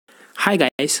Hi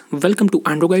guys, welcome to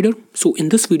AndroGuider. So in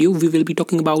this video, we will be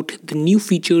talking about the new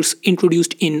features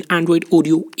introduced in Android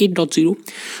Oreo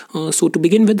 8.0. So to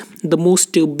begin with, the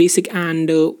most basic and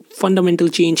fundamental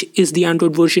change is the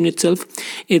Android version itself.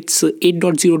 It's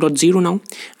 8.0.0 now,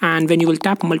 and when you will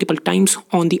tap multiple times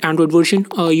on the Android version,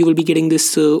 you will be getting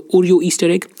this Oreo Easter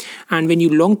egg. And when you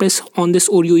long press on this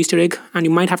Oreo Easter egg, and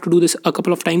you might have to do this a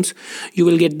couple of times, you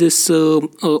will get this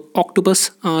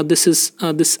octopus. This is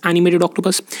this animated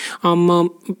octopus.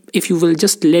 If you will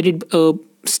just let it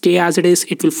stay as it is,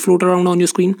 it will float around on your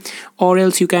screen, or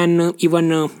else you can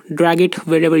even drag it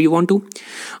wherever you want to.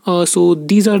 So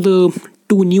these are the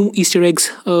two new Easter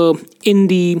eggs in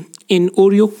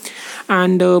Oreo,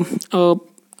 and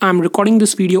I'm recording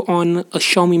this video on a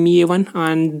Xiaomi Mi A1,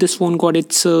 and this phone got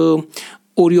its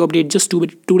Oreo update just two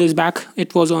days back.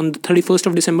 It was on the 31st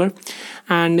of December,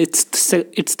 and it's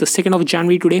the 2nd of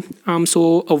January today.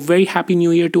 So a very happy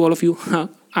new year to all of you.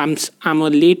 I'm a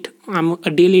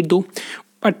day late though,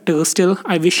 but still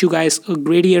I wish you guys a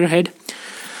great year ahead.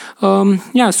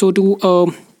 So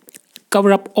to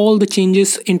cover up all the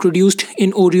changes introduced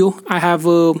in Oreo, I have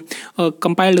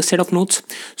compiled a set of notes.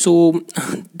 So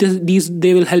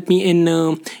they will help me in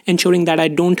ensuring that I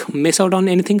don't miss out on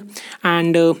anything,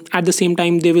 and at the same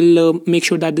time they will make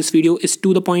sure that this video is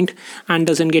to the point and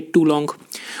doesn't get too long.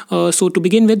 So to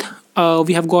begin with,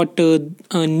 we have got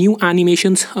new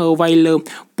animations while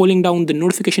pulling down the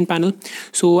notification panel.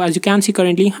 So as you can see,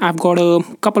 currently I've got a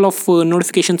couple of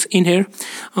notifications in here,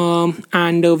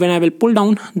 and when I will pull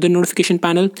down the notification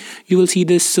panel, you will see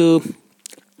this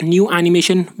new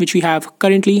animation which we have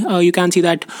currently. You can see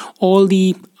that all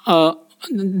the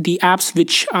apps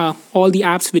which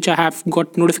I have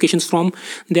got notifications from,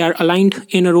 they are aligned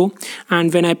in a row,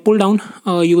 and when I pull down,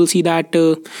 you will see that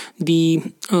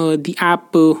the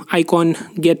app icon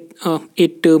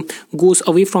goes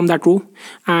away from that row,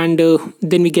 and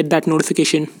then we get that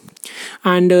notification.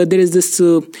 And there is this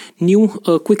new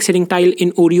quick setting tile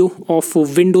in Oreo of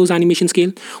Windows animation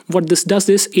scale. What this does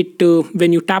is,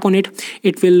 when you tap on it,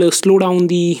 it will slow down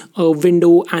the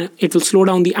window, and it will slow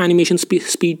down the animation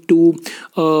speed to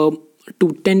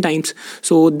 10 times.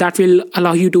 So that will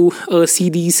allow you to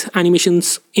see these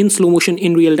animations in slow motion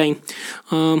in real time.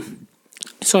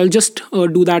 So I'll just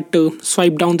do that,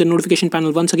 swipe down the notification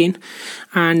panel once again,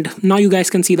 and now you guys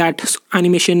can see that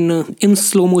animation in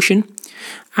slow motion.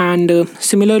 And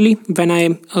similarly, when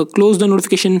I close the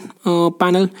notification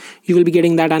panel, you will be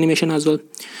getting that animation as well.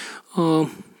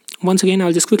 Once again,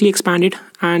 I'll just quickly expand it,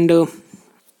 and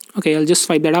okay, I'll just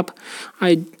swipe that up.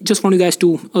 I just want you guys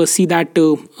to see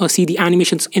the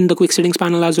animations in the quick settings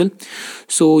panel as well.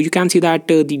 So you can see that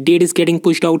the date is getting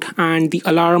pushed out, and the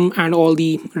alarm and all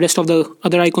the rest of the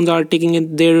other icons are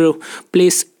taking their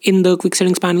place in the quick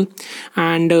settings panel.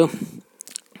 And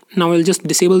now I'll just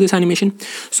disable this animation.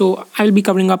 So I'll be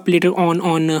covering up later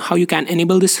on how you can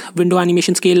enable this window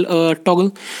animation scale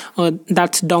toggle.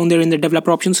 That's down there in the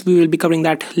developer options. We will be covering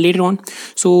that later on.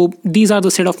 So these are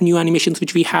the set of new animations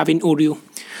which we have in Oreo.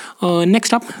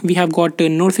 Next up, we have got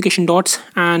notification dots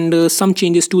and some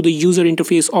changes to the user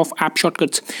interface of app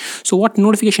shortcuts. So what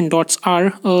notification dots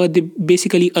are, they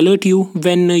basically alert you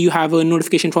when you have a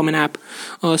notification from an app.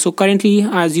 So currently,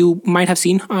 as you might have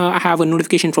seen, I have a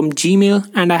notification from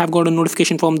Gmail, and I have got a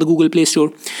notification from the Google Play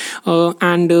Store.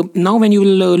 And now when you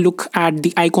will look at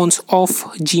the icons of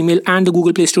Gmail and the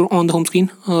Google Play Store on the home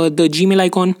screen, the Gmail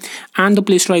icon and the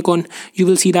Play Store icon, you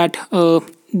will see that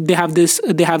they have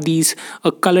these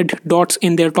colored dots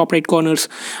in their top right corners,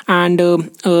 and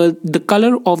the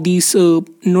color of these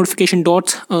notification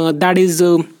dots, that is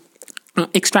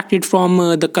extracted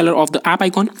from the color of the app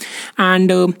icon.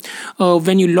 And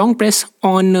when you long press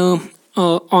on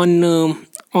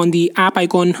the app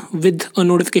icon with a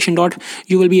notification dot,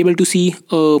 you will be able to see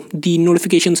the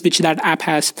notifications which that app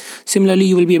has. Similarly,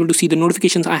 you will be able to see the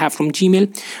notifications I have from Gmail,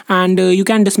 and you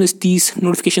can dismiss these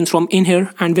notifications from in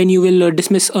here. And when you will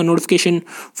dismiss a notification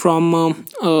from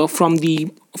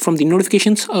the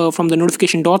notifications from the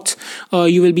notification dots,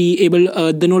 you will be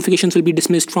able the notifications will be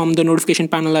dismissed from the notification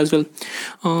panel as well.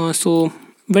 So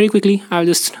very quickly, I'll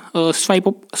just swipe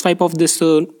off this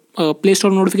Play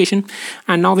Store notification,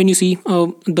 and now when you see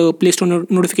the Play Store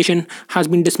notification has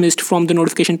been dismissed from the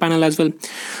notification panel as well.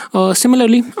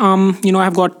 Similarly,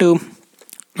 I've got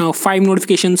 5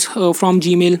 notifications from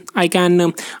Gmail. I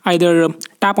can either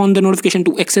tap on the notification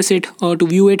to access it, to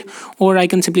view it, or I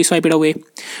can simply swipe it away.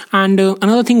 And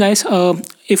another thing, guys,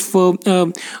 if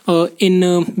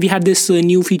we had this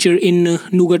new feature in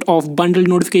Nougat of bundled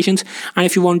notifications, and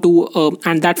if you want to,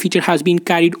 and that feature has been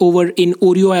carried over in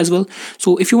Oreo as well.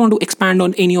 So if you want to expand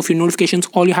on any of your notifications,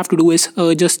 all you have to do is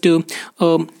just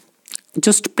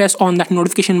just press on that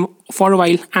notification for a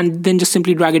while and then just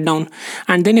simply drag it down.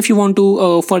 And then if you want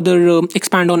to further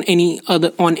expand on any of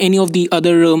the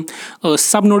other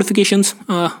sub notifications,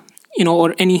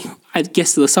 or any, I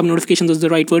guess the sub notifications is the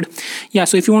right word. Yeah,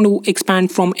 so if you want to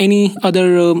expand from any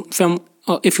other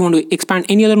if you want to expand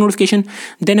any other notification,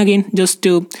 then again just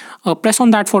press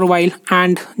on that for a while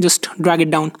and just drag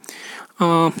it down.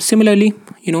 Similarly,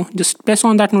 just press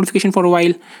on that notification for a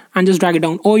while and just drag it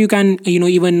down. Or you can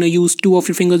even use 2 of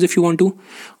your fingers if you want to.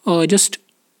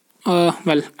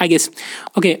 Well, I guess.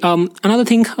 Okay, another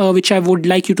thing which I would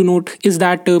like you to note is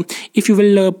that if you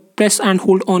will press and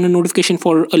hold on a notification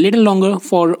for a little longer,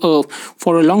 for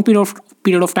a long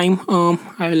period of time,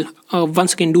 I will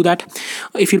once again do that.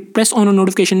 If you press on a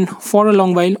notification for a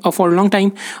long while or for a long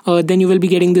time, then you will be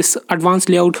getting this advanced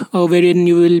layout wherein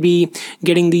you will be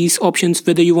getting these options,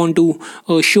 whether you want to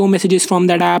show messages from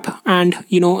that app, and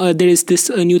there is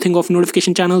this new thing of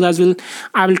notification channels as well.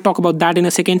 I will talk about that in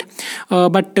a second,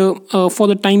 but for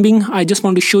the time being, I just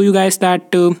want to show you guys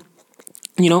that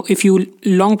if you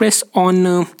long press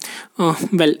on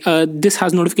this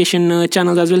has notification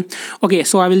channels as well. Okay,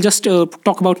 so I will just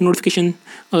talk about notification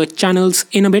channels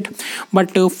in a bit,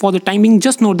 but for the timing,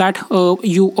 just note that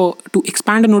to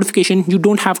expand a notification, you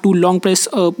don't have to long press,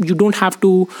 you don't have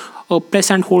to press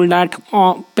and hold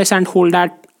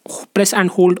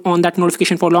on that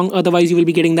notification for long. Otherwise you will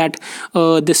be getting that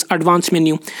this advanced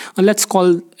menu. Let's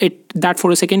call it that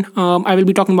for a second. I will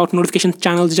be talking about notification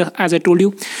channels, just as I told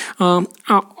you.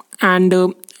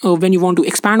 When you want to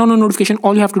expand on a notification,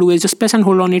 all you have to do is just press and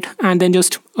hold on it and then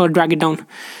just drag it down.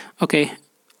 Okay,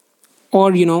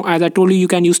 or as I told you, you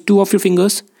can use 2 of your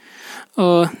fingers.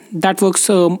 That works.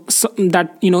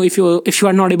 If you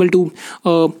are not able to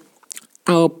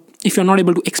if you're not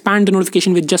able to expand the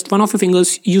notification with just 1 of your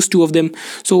fingers, use 2 of them.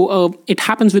 So it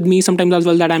happens with me sometimes as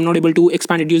well that I'm not able to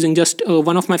expand it using just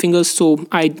 1 of my fingers, so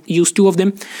I use 2 of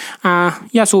them.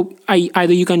 So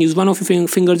either you can use 1 of your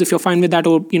fingers if you're fine with that,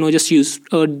 or just use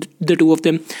the 2 of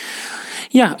them.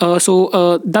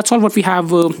 So that's all what we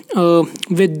have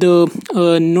with the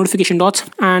notification dots.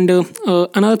 And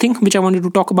another thing which I wanted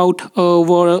to talk about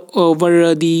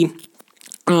were the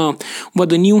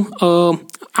new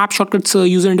app shortcuts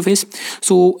user interface.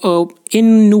 So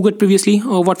in Nougat previously,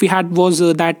 what we had was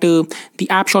that the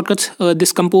app shortcuts,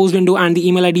 this compose window and the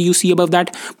email ID you see above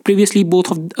that, previously both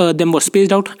of them were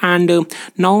spaced out, and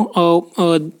now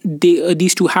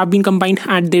these 2 have been combined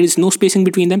and there is no spacing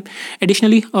between them.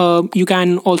 Additionally, you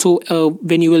can also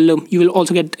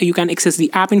you can access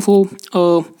the app info.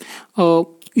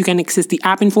 You can access the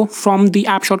app info from the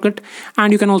app shortcut,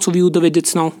 and you can also view the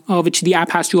widgets now, which the app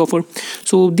has to offer.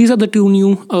 So these are the 2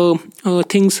 new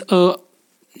things.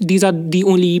 These are the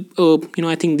only,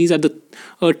 I think these are the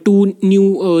 2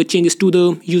 new changes to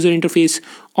the user interface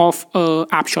of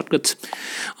app shortcuts.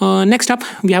 Next up,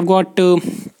 we have got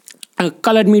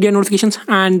colored media notifications,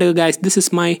 and guys, this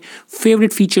is my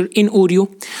favorite feature in Oreo.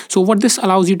 So what this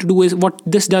allows you to do is,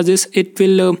 it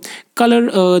will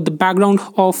color the background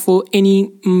of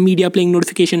any media playing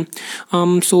notification.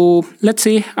 So let's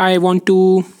say I want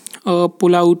to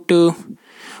pull out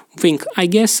Wink. I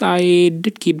guess I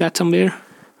did keep that somewhere.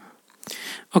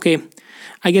 Okay,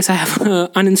 I guess I have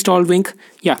uninstalled Wink.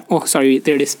 Sorry,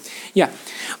 there it is.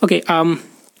 Okay.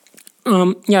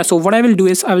 So what I will do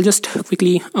is I will just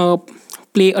quickly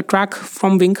play a track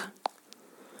from Wink,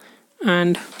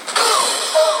 and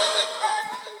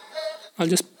I'll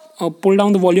just pull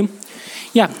down the volume.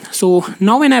 So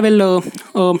now when I will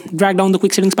drag down the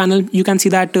quick settings panel, you can see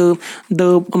that the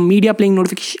media playing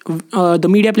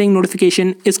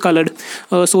notification is colored.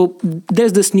 So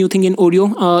there's this new thing in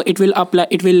Oreo. It will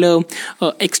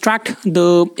extract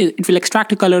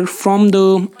a color from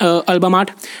the album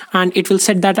art, and it will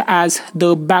set that as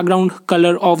the background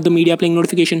color of the media playing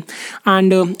notification.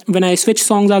 And when I switch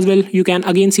songs as well, you can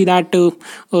again see that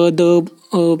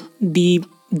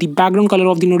the background color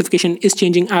of the notification is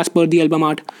changing as per the album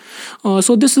art.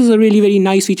 So this is a really very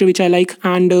nice feature which I like,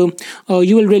 and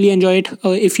you will really enjoy it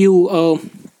if you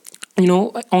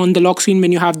on the lock screen,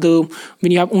 when you have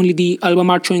only the album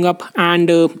art showing up, and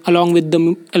along with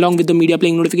the media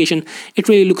playing notification. It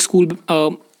really looks cool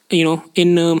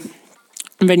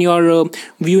when you are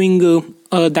viewing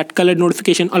that colored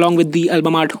notification along with the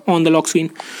album art on the lock screen.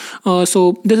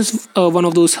 So this is one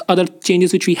of those other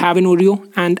changes which we have in Oreo,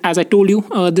 and as I told you,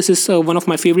 this is one of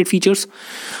my favorite features.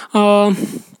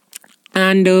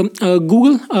 And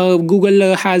Google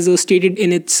has stated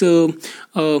in its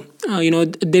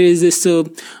there is this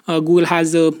Google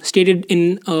has stated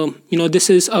in this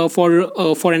is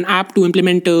for an app to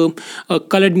implement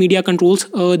colored media controls.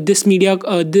 This media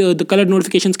the colored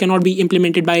notifications cannot be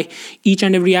implemented by each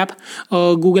and every app.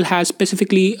 Google has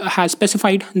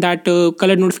specified that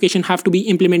colored notification have to be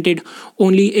implemented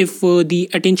only if the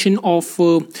attention of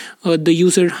the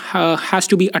user has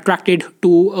to be attracted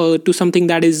to something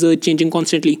that is changing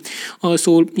constantly.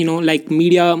 So like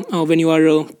media, when you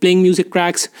are playing music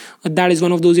tracks, that is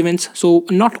one of those events. So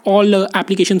not all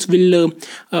applications will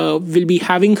be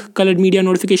having colored media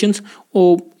notifications,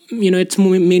 or it's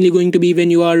mainly going to be when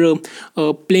you are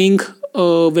playing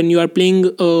a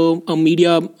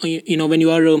media, when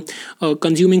you are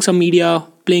consuming some media,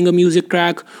 playing a music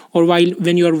track, or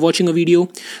when you are watching a video.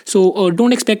 So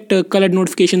don't expect colored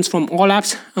notifications from all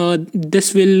apps.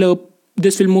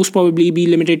 This will most probably be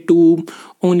limited to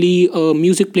only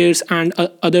music players and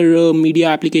other media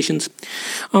applications.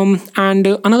 And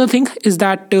another thing is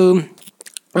that the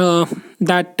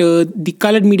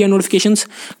colored media notifications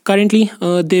currently,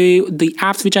 the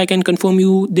apps which I can confirm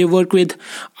you they work with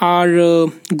are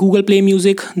Google Play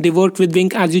Music. They work with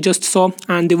Wink, as you just saw,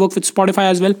 and they work with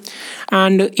Spotify as well.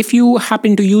 And if you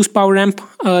happen to use PowerAmp,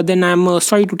 then I'm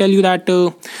sorry to tell you that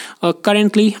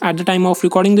currently, at the time of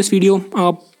recording this video,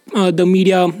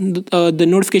 the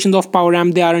notifications of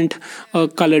PowerAmp, they aren't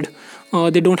colored.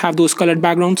 They don't have those colored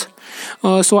backgrounds.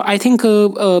 So I think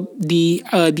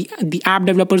the app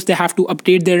developers, they have to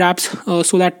update their apps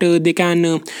so that they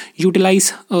can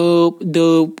utilize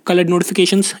the colored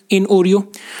notifications in Oreo.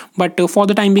 But for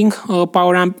the time being,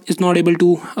 PowerAmp is not able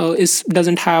to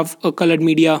doesn't have a colored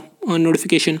media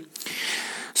notification.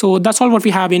 So that's all what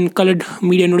we have in colored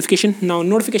media notification. Now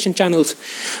notification channels.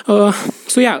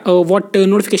 What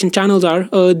notification channels are?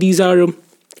 These are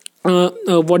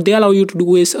what they allow you to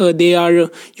do is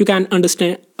you can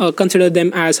consider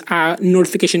them as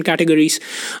notification categories.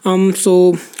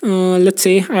 Let's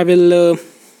say I will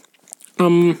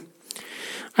pull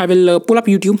up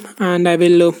YouTube, and I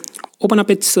will open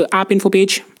up its app info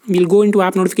page. We'll go into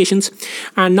app notifications,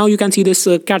 and now you can see this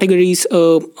category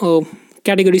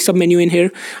submenu in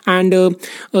here, and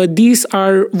these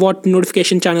are what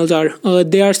notification channels are.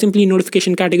 They are simply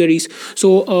notification categories.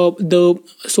 So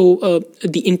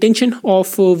the intention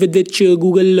of with which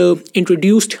Google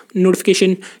introduced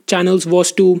notification channels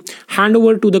was to hand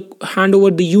over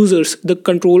the users the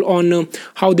control on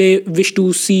how they wish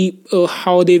to see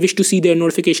their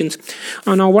notifications.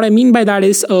 Now what I mean by that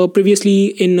is,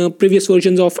 previously in previous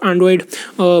versions of Android,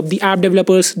 the app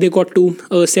developers, they got to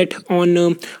set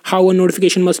on how a notification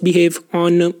must behave,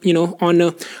 on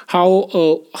how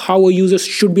a user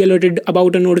should be alerted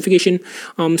about a notification.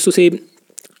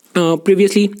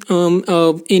 Previously in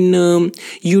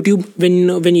YouTube,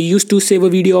 when you used to save a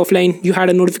video offline, you had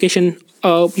a notification.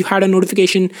 And you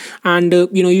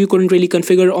couldn't really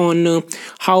configure on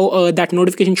how that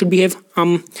notification should behave.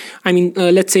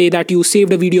 Let's say that you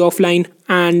saved a video offline,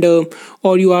 and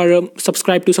or you are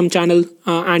subscribed to some channel,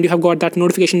 and you have got that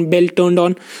notification bell turned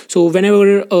on. So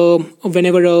whenever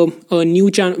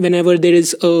there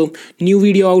is a new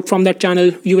video out from that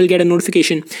channel, you will get a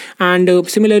notification. And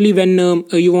similarly, when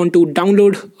you want to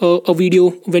download a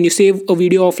video, when you save a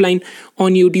video offline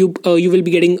on YouTube, you will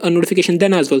be getting a notification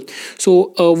then as well.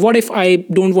 So what if I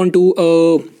don't want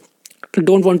to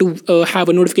have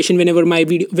a notification whenever I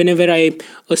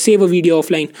save a video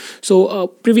offline? So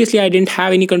previously I didn't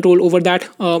have any control over that,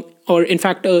 or in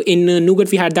fact in Nougat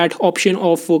we had that option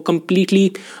of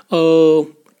completely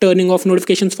turning off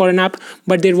notifications for an app,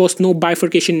 but there was no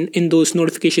bifurcation in those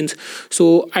notifications.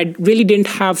 So I really didn't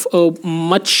have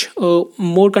much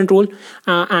more control.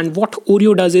 And what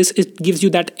Oreo does is it gives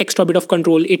you that extra bit of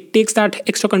control. It takes that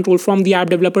extra control from the app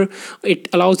developer. It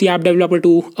allows the app developer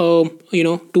to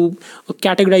to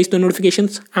categorize the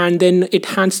notifications, and then it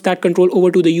hands that control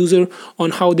over to the user on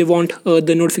how they want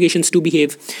the notifications to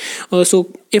behave. So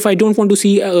if I don't want to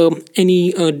see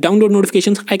any download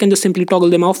notifications, I can just simply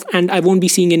toggle them off, and I won't be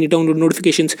seeing any download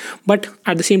notifications. But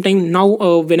at the same time, now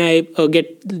when I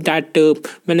get that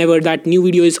whenever that new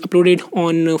video is uploaded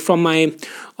on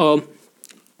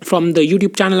from the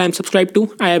YouTube channel I'm subscribed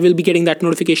to, I will be getting that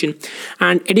notification.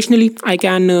 And additionally, I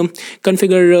can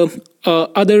configure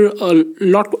other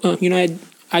lot.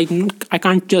 I can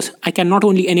not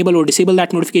only enable or disable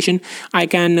that notification, I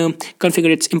can configure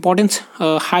its importance,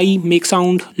 high, make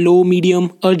sound, low,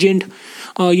 medium, urgent.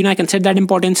 I can set that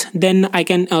importance. Then I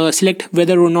can select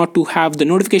whether or not to have the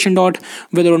notification dot,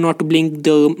 whether or not to blink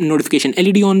the notification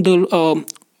LED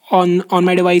on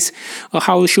my device,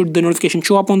 how should the notification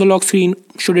show up on the lock screen,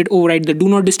 should it override the do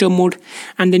not disturb mode,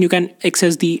 and then you can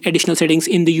access the additional settings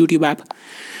in the YouTube app.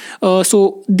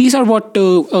 So these are what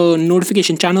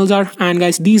notification channels are, and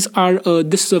guys, this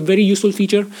is a very useful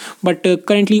feature, but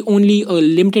currently only a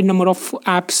limited number of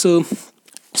apps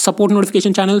support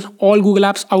notification channels. All Google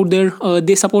apps out there,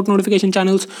 they support notification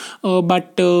channels,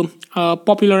 but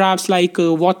popular apps like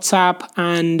WhatsApp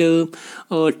and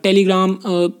Telegram,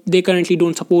 they currently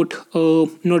don't support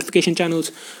notification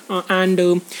channels, and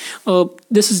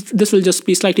this will just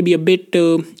be slightly be a bit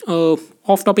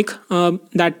off topic,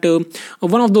 that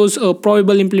one of those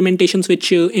probable implementations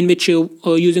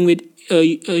using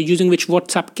which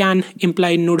WhatsApp can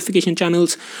imply notification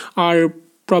channels are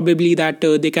probably that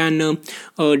they can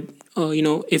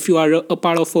if you are a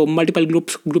part of multiple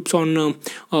groups on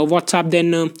WhatsApp,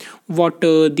 then what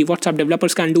the WhatsApp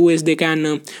developers can do is they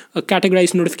can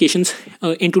categorize notifications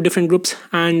into different groups,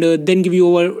 and then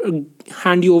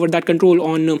hand you over that control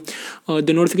on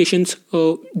the notifications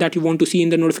that you want to see in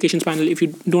the notifications panel. If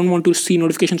you don't want to see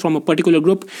notifications from a particular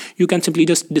group, you can simply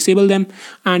just disable them,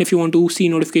 and if you want to see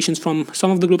notifications from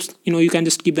some of the groups, you can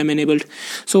just keep them enabled.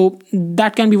 So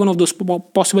that can be one of those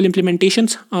possible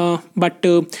implementations, but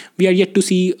we are yet to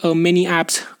see many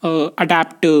apps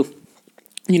adapt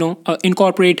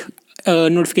incorporate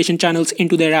notification channels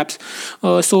into their apps.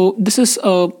 So this is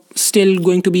still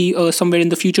going to be somewhere in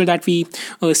the future that we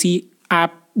see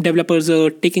app developers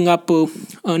taking up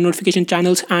notification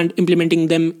channels and implementing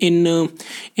them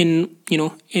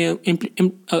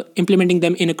implementing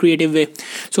them in a creative way.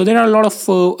 So there are a lot of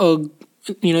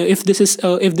if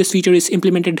this feature is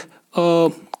implemented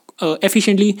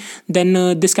efficiently,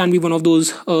 then this can be one of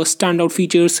those standout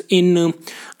features in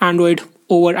Android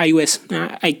over iOS.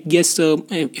 I guess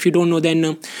if you don't know,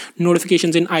 then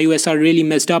notifications in iOS are really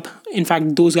messed up. In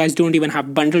fact, those guys don't even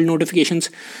have bundled notifications.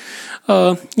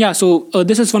 So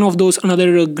this is one of those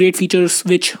another great features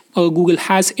which Google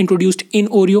has introduced in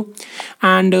Oreo.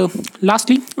 And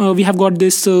lastly, we have got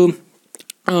this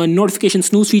notification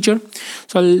snooze feature.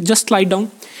 So I'll just slide down,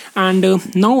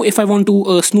 and now if I want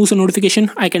to snooze a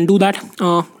notification, I can do that.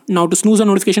 Now to snooze a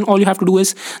notification, all you have to do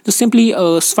is just simply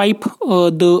swipe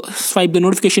the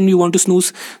notification you want to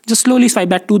snooze. Just slowly swipe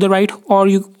that to the right, or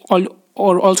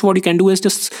also what you can do is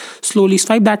just slowly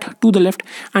swipe that to the left,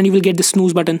 and you will get the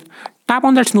snooze button. Tap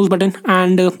on that snooze button,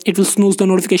 and it will snooze the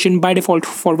notification by default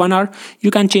for 1 hour.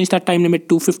 You can change that time limit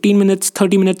to 15 minutes,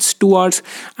 30 minutes, 2 hours,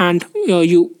 and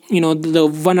the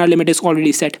 1 hour limit is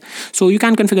already set. So you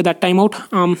can configure that timeout.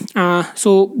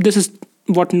 So this is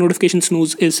what notification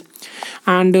snooze is.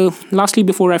 And lastly,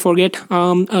 before I forget,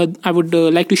 I would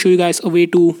like to show you guys a way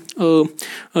to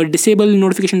disable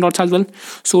notification dots as well.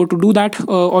 So to do that,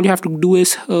 all you have to do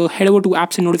is head over to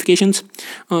apps and notifications,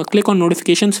 click on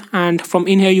notifications, and from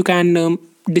in here you can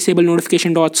disable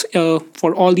notification dots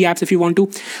for all the apps if you want to.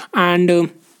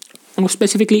 And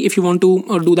specifically, if you want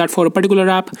to do that for a particular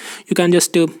app, you can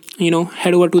just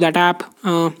head over to that app,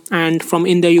 and from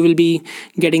in there you will be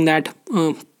getting that.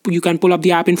 You can pull up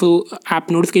the app info, app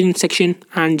notification section,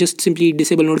 and just simply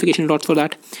disable notification dots for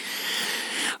that.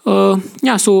 So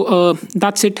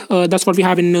that's it. That's what we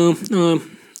have in.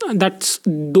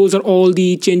 Those are all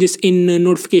the changes in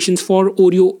notifications for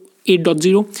Oreo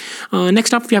 8.0.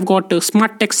 Next up, we have got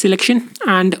smart text selection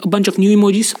and a bunch of new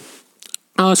emojis.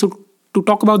 So to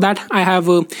talk about that, I have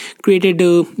created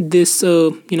this.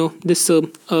 I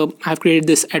have created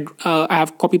this. I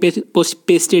have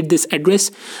pasted this address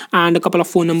and a couple of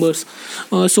phone numbers.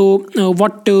 What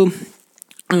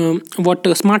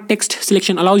smart text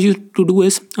selection allows you to do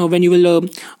is when you will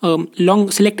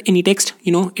long select any text,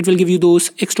 it will give you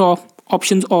those extra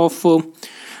options of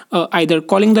either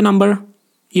calling the number.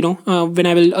 When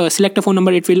I will select a phone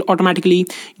number, it will automatically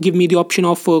give me the option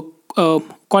of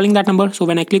calling that number. So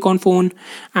when I click on phone,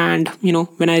 and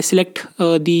when I select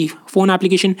the phone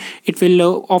application, it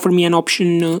will offer me an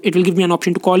option. It will give me an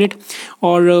option to call it,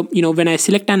 or when I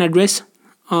select an address,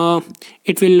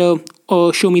 it will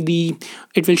show me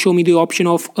the option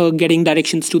of getting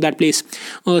directions to that place.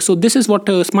 So this is what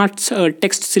smart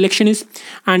text selection is.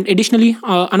 And additionally,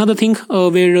 another thing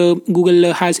where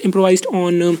Google has improvised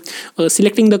on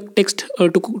selecting the text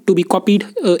to be copied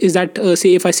is that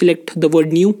say if I select the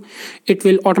word new, it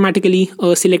will automatically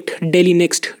select Delhi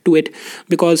next to it,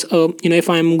 because if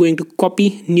I am going to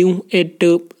copy new, it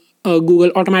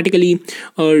Google automatically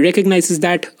recognizes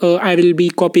that I will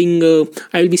be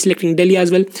selecting Delhi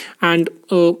as well, and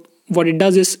what it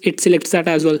does is it selects that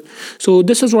as well. So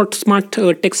this is what smart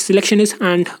text selection is.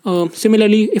 And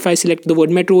similarly, if I select the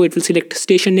word metro, it will select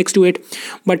station next to it.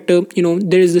 But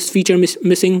there is this feature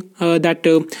missing that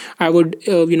I would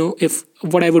if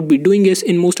what I would be doing is,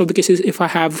 in most of the cases, if I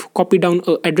have copied down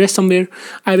an address somewhere,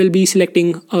 I will be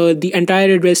selecting the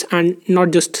entire address and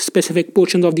not just specific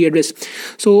portions of the address.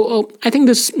 So I think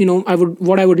this,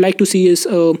 what I would like to see is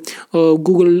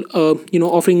Google,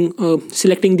 offering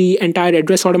selecting the entire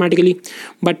address automatically.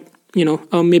 But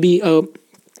maybe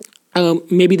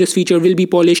this feature will be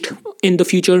polished in the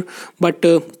future. But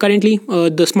currently,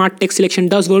 the smart text selection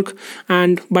does work,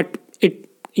 but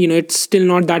it's still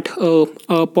not that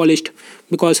polished,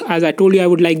 because as I told you, I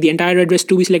would like the entire address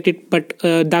to be selected, but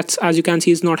that's, as you can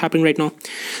see, is not happening right now.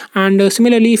 And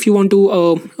similarly, if you want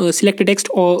to select a text,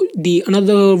 or the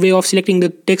another way of selecting the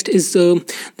text is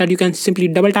that you can simply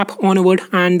double tap on a word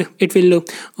and it will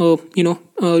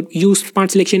use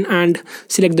smart selection and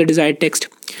select the desired text.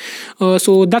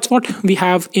 So that's what we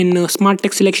have in smart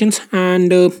text selections,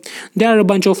 and there are a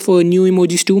bunch of new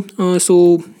emojis too.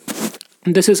 So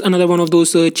this is another one of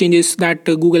those changes that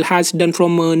Google has done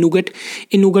from Nougat.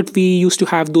 In Nougat, we used to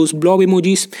have those blob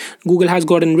emojis. Google has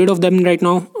gotten rid of them right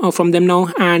now,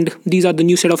 and these are the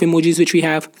new set of emojis which we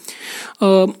have.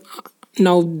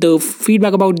 Now, the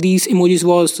feedback about these emojis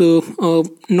was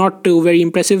not very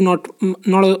impressive. Not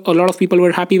a lot of people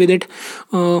were happy with it.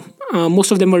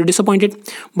 Most of them were disappointed.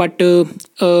 But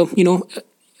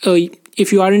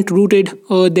if you aren't rooted,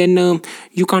 then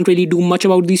you can't really do much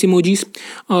about these emojis.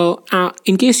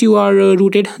 In case you are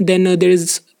rooted, then there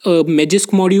is a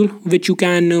Magisk module which you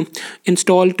can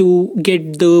install to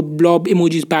get the blob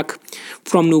emojis back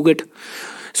from Nougat.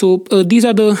 So these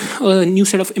are the new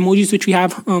set of emojis which we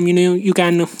have. You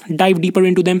can dive deeper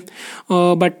into them,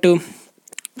 but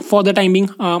for the time being,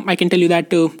 I can tell you that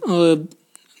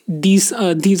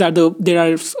there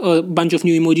are a bunch of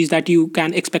new emojis that you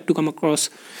can expect to come across.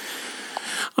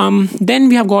 Then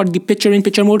we have got the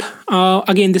picture-in-picture mode.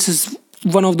 Again, this is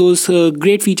one of those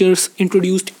great features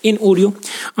introduced in Oreo.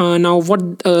 Now,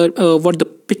 what the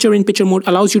picture-in-picture mode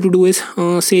allows you to do is,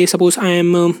 suppose I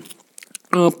am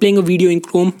playing a video in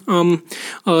Chrome. I'm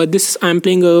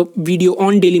playing a video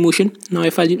on Dailymotion. Now,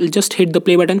 if I will just hit the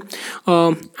play button,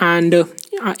 and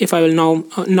if I will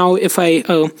if I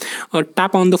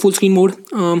tap on the full screen mode,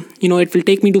 it will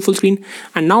take me to full screen.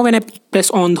 And now when I press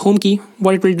on the home key,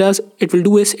 what it will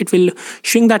do is it will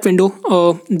shrink that window,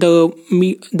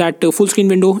 that full screen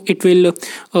window. It will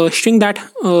shrink that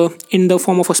in the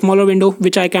form of a smaller window,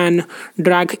 which I can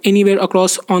drag anywhere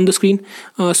across on the screen.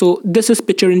 So this is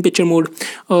picture-in-picture mode.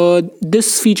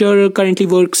 This feature currently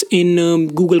works in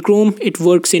Google Chrome. It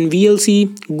works in VLC,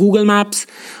 Google Maps,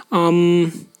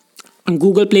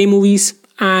 Google Play Movies,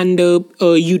 and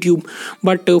YouTube.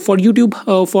 But for YouTube,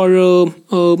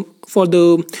 for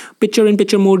the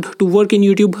picture-in-picture mode to work in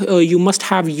YouTube, you must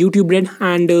have YouTube Red,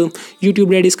 and YouTube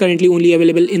Red is currently only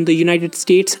available in the United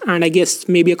States and I guess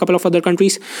maybe a couple of other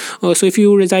countries. So if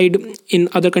you reside in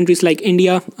other countries like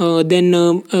India, then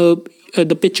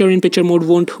the picture-in-picture mode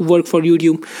won't work for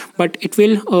YouTube, but it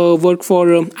will work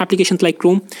for applications like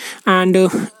Chrome. And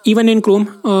even in Chrome,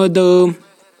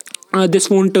 this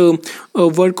won't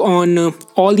work on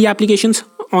all the applications,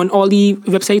 on all the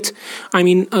websites. I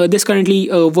mean, this currently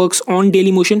works on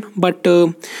Dailymotion, but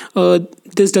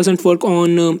this doesn't work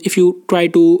on if you try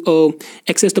to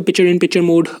access the picture-in-picture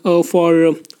mode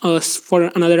for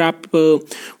another app,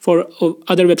 for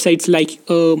other websites like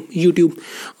YouTube.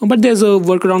 But there's a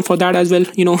workaround for that as well.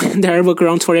 There are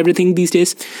workarounds for everything these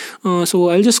days. So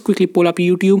I'll just quickly pull up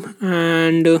YouTube,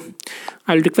 and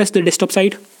I'll request the desktop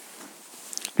side.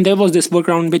 There was this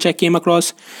workaround which I came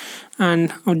across,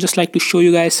 and I would just like to show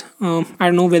you guys. I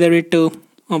don't know whether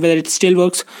it still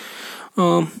works.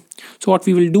 So what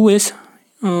we will do is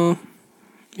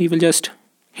we will just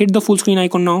hit the full screen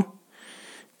icon now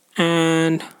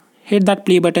and hit that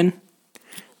play button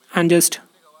and just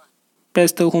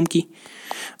press the home key.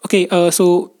 Okay,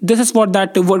 so this is what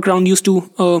that workaround used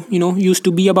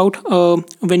to be about.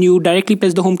 When you directly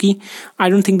press the home key, I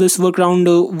don't think this workaround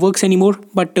works anymore,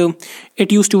 but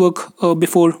it used to work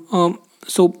before.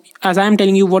 So as I am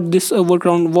telling you what this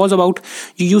workaround was about,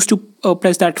 you used to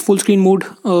press that full screen mode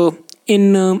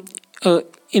in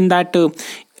that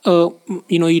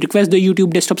you request the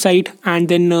YouTube desktop site, and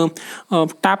then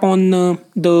tap on the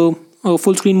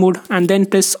full screen mode and then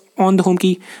press on the home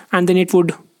key, and then it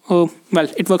would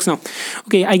it works now.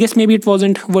 Okay, I guess maybe it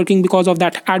wasn't working because of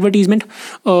that advertisement,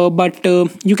 but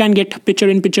you can get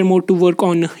picture-in-picture mode to work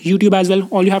on YouTube as well.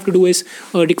 All you have to do is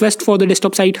request for the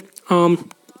desktop site,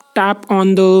 tap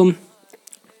on the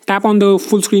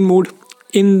full screen mode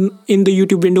in the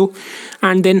YouTube window,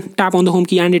 and then tap on the home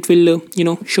key, and it will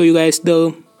show you guys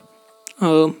the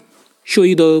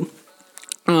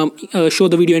show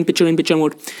the video in picture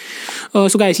mode.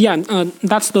 So guys, yeah,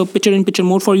 that's the picture in picture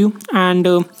mode for you. And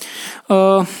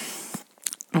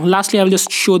lastly, I will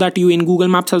just show that to you in Google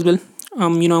Maps as well.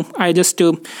 I just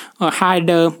had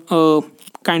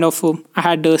I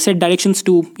had set directions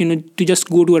to to just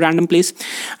go to a random place.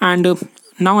 And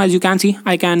now, as you can see,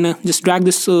 I can just drag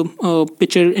this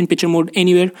picture in picture mode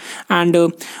anywhere. And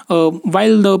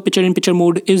while the picture in picture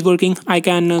mode is working, I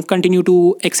can continue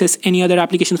to access any other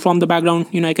applications from the background.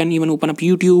 I can even open up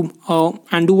YouTube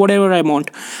and do whatever I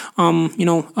want.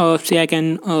 Say I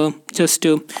can just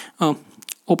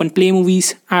open play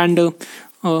movies, and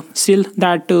still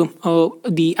that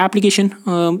the application,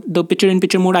 the picture in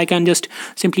picture mode, I can just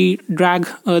simply drag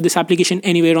this application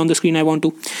anywhere on the screen I want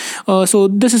to. So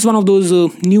this is one of those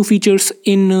new features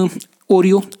in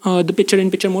Oreo, the picture in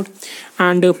picture mode.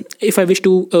 And if I wish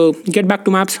to get back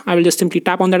to maps, I will just simply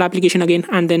tap on that application again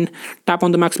and then tap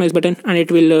on the maximize button, and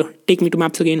it will take me to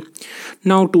maps again.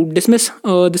 Now, to dismiss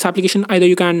this application, either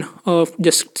you can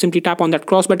just simply tap on that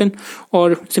cross button,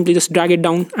 or simply just drag it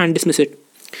down and dismiss it.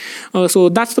 So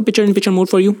that's the picture in picture mode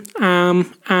for you.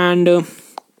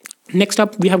 Next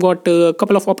up, we have got a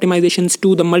couple of optimizations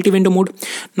to the multi-window mode.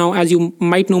 Now, as you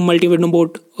might know, multi-window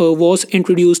mode was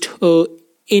introduced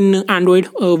in Android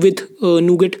with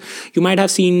Nougat. You might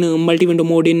have seen multi-window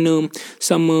mode in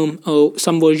some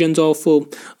versions of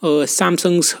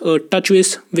Samsung's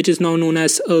TouchWiz, which is now known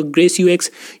as Grace UX.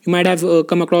 You might have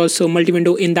come across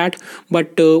multi-window in that,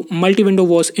 but multi-window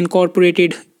was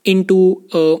incorporated into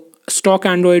stock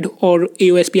Android, or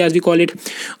AOSP as we call it,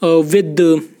 with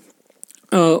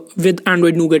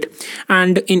Android Nougat.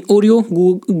 And in Oreo,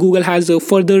 Google has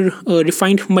further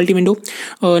refined multi-window.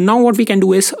 Now what we can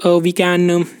do is we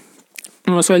can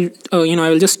I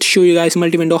will just show you guys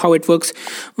multi-window, how it works.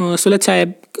 So let's say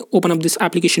I open up this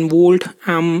application Volt,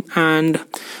 and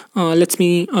let's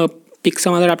me pick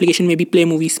some other application, maybe play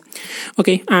movies.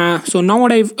 Okay, so now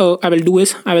what I will do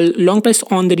is I will long press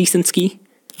on the recent key.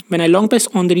 When I long press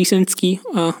on the recent key,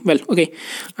 I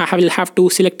will have to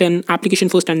select an application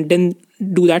first and then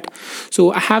do that.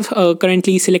 So I have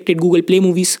currently selected Google Play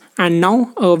Movies, and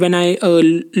now when I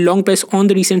long press on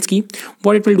the recent key,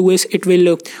 what it will do is it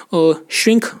will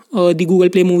shrink the Google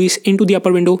Play Movies into the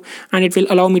upper window, and it will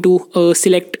allow me to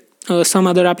select some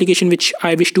other application which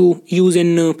I wish to use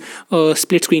in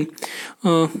split screen.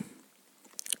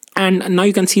 And now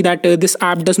you can see that this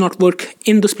app does not work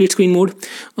in the split screen mode.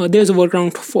 There's a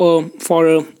workaround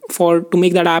for to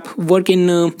make that app work in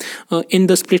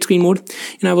the split screen mode.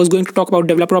 And I was going to talk about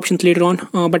developer options later on,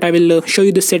 but I will show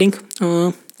you this setting.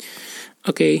 So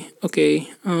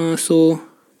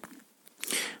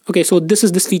this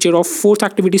is this feature of force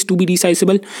activities to be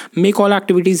resizable. Make all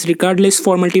activities regardless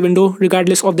for multi-window,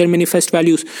 regardless of their manifest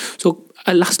values. So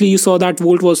lastly, you saw that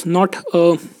Volt was not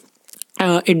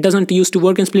it doesn't used to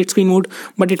work in split screen mode,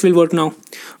 but it will work now.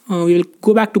 We will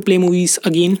go back to play movies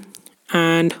again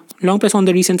and long press on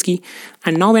the recent key,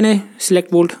 and now when I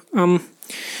select Volt,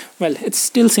 it's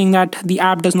still saying that the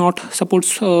app does not support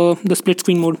the split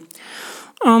screen mode.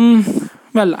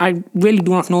 I really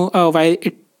do not know why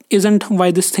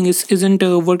this thing isn't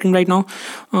working right now,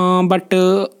 but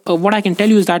what I can tell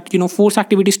you is that force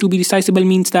activities to be resizable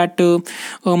means that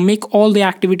make all the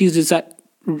activities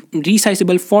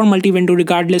resizable for multi-window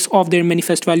regardless of their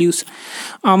manifest values.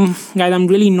 Guys, I'm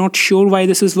really not sure why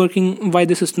this is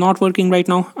not working right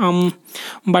now,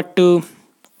 but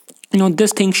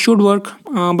this thing should work,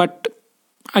 but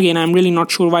again, I'm really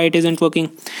not sure why it isn't working.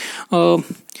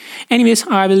 Anyways,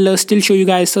 I will still show you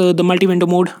guys the multi-window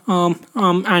mode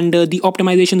and the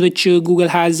optimizations which Google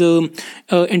has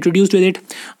introduced with it.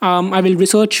 I will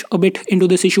research a bit into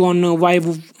this issue on why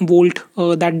Volt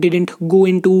that didn't go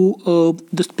into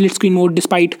the split screen mode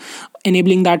despite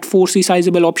enabling that force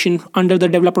resizable option under the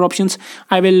developer options.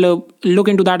 I will look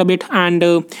into that a bit, and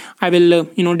I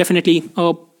will definitely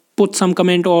put some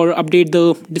comment or update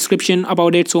the description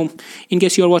about it. So in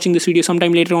case you're watching this video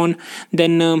sometime later on,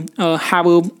 then have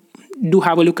a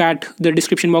look at the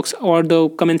description box or the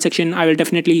comment section. I will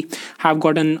definitely have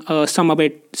gotten some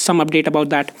update about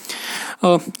that.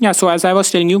 So as I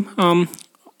was telling you,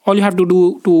 all you have to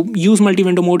do to use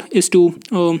multi-window mode is to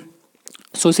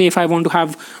so say if I want to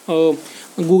have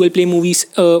Google Play Movies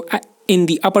in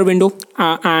the upper window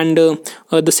and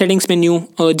the settings menu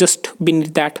just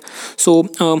beneath that. So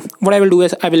what I will do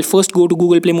is I will first go to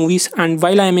Google Play Movies, and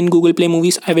while I am in Google Play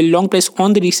Movies, I will long press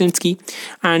on the recent key,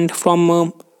 and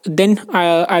from then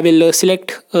I will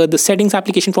select the settings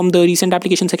application from the recent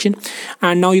application section,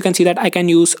 and now you can see that I can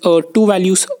use two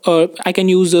values. I can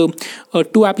use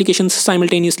two applications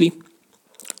simultaneously.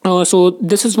 So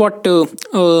this is what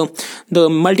the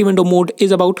multi-window mode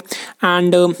is about,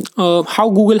 and how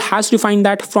Google has defined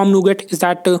that from Nougat is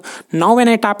that now when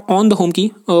I tap on the home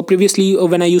key, previously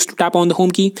when I used to tap on the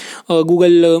home key,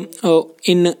 Google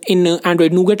in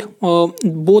Android Nougat,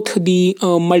 both the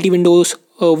multi-windows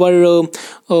were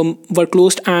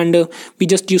closed, and we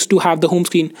just used to have the home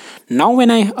screen. Now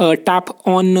when I tap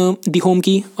on the home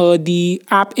key, the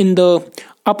app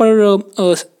upper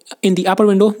in the upper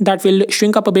window that will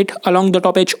shrink up a bit along the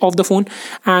top edge of the phone,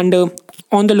 and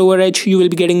on the lower edge you will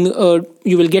be getting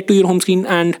you will get to your home screen,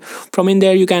 and from in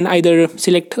there you can either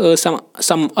select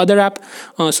some other app.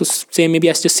 So say maybe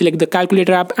I just select the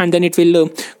calculator app, and then it will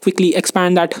quickly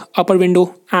expand that upper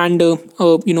window and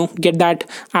get that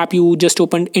app you just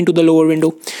opened into the lower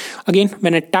window. Again,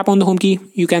 when I tap on the home key,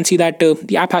 you can see that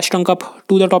the app has shrunk up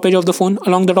to the top edge of the phone,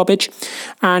 along the top edge,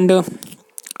 and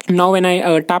now when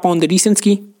I tap on the recents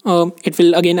key, it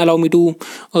will again allow me to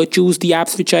choose the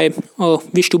apps which I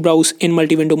wish to browse in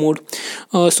multi-window mode.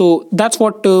 So that's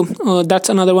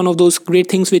another one of those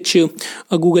great things which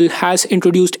Google has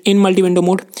introduced in multi-window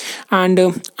mode.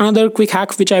 And another quick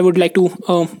hack which I would like to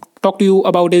talk to you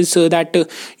about is that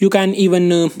you can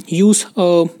even use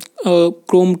Chrome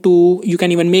you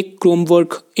can even make Chrome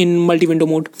work in multi-window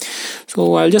mode.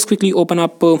 So I'll just quickly open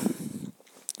up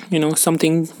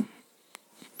something.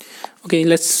 Okay,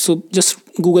 let's just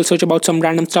Google search about some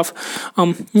random stuff.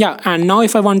 And now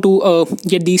if I want to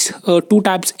get these two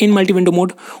tabs in multi-window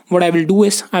mode, what I will do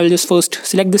is I will just first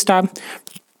select this tab,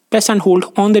 press and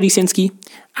hold on the recents key,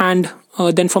 and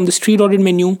then from this three-dotted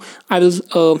menu I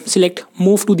will select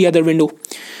move to the other window.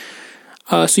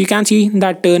 So you can see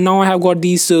that now I have got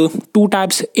these two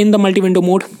tabs in the multi-window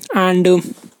mode, and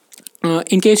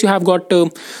in case you have got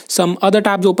some other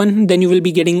tabs open, then you will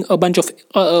be getting a bunch of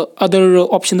other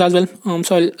options as well.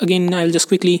 So I'll just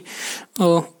quickly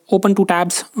open two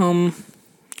tabs,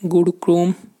 go to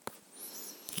Chrome.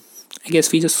 I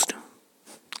guess we just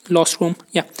lost Chrome.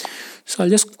 Yeah, so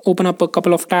I'll just open up a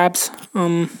couple of tabs.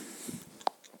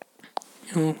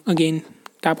 Again,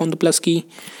 tap on the plus key,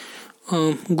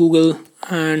 Google,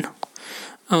 and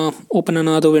open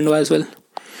another window as well.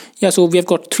 Yeah, so we have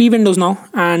got three windows now,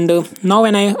 and now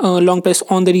when I long press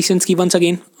on the recents key once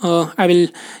again, I will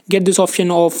get this option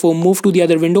of move to the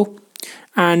other window,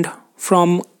 and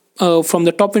from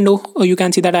the top window you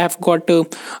can see that I have got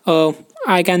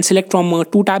I can select from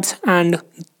two tabs, and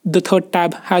the third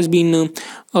tab has been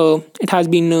that has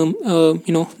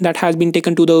been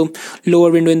taken to the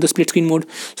lower window in the split screen mode.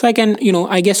 So I can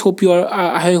I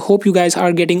hope you guys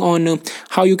are getting on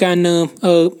how you can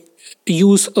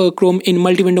use Chrome in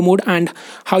multi-window mode, and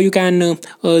how you can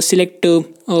select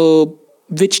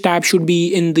which tab should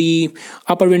be in the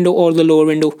upper window or the lower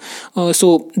window.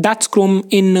 So that's Chrome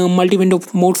in multi-window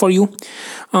mode for you.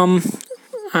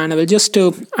 And I will just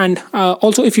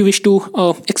also, if you wish to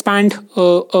expand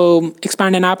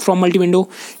an app from multi-window,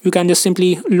 you can just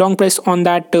simply long press on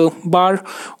that bar,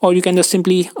 or you can just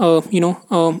simply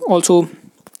also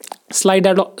slide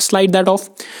that off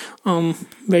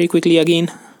very quickly again.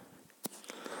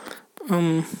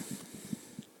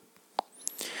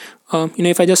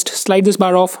 If I just slide this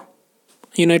bar off,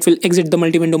 it will exit the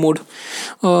multi-window mode.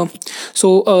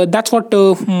 So that's what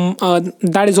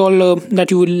that is all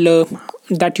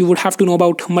that you would have to know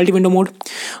about multi-window mode.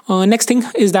 Next thing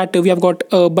is that we have got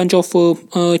a bunch of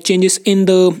changes in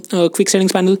the quick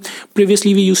settings panel.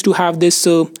 Previously we used to have this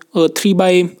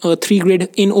 3x3 grid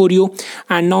in Oreo,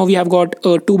 and now we have got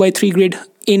a 2x3 grid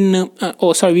in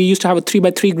we used to have a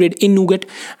 3x3 grid in Nougat,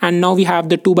 and now we have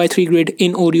the 2x3 grid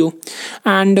in Oreo.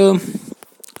 And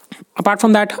apart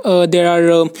from that, there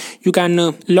are you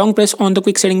can long press on the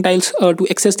quick setting tiles to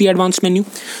access the advanced menu.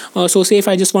 So say if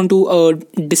I just want to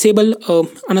disable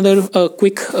another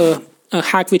quick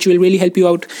hack which will really help you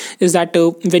out is that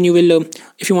when you will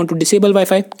if you want to disable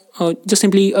Wi-Fi, just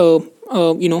simply do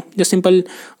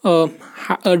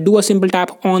a simple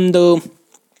tap on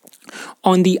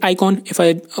the icon. If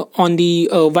I on the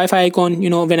Wi-Fi icon,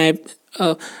 when I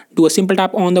do a simple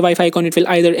tap on the Wi-Fi icon, it will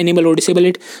either enable or disable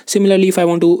it. Similarly, if I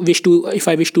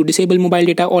wish to disable mobile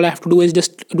data, all I have to do is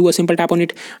just do a simple tap on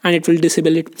it, and it will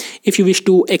disable it. If you wish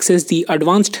to access the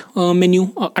advanced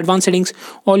menu, advanced settings,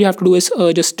 all you have to do is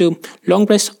just long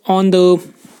press on the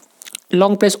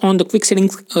quick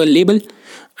settings label,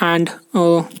 and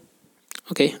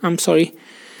okay, I'm sorry.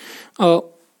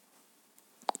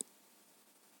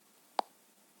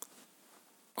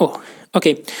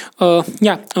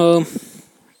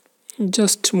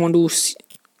 Just want to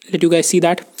let you guys see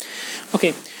that.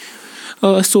 Okay,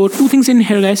 so two things in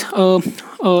here, guys.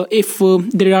 If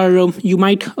there are you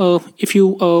might if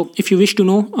you wish to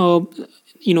know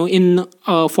in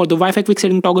for the Wi-Fi quick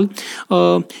setting toggle,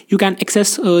 you can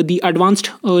access the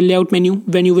advanced layout menu.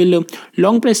 When you will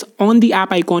long press on the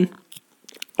app icon,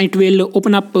 it will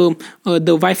open up the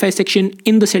Wi-Fi section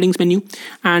in the settings menu,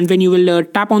 and when you will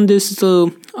tap on this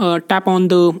tap on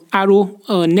the arrow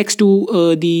next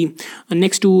to the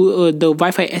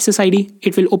Wi-Fi SSID,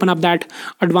 it will open up that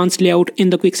advanced layout in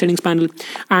the quick settings panel.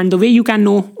 And the way you can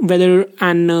know whether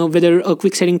a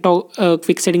quick setting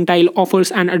tile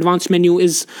offers an advanced menu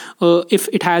is if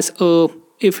it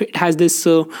has this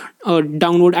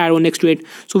downward arrow next to it.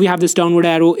 So we have this downward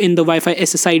arrow in the Wi-Fi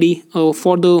SSID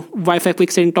for the Wi-Fi quick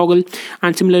setting toggle,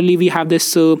 and similarly we have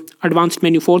this advanced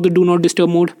menu for the do not disturb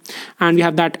mode, and we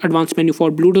have that advanced menu for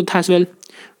Bluetooth as well.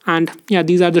 And yeah,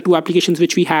 these are the two applications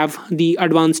which we have the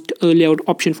advanced layout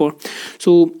option for.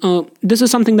 So this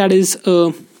is something that is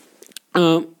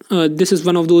this is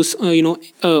one of those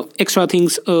extra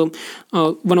things,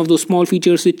 one of those small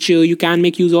features which you can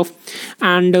make use of.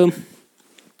 And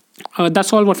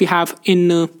that's all what we have in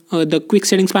the quick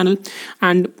settings panel.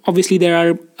 And obviously there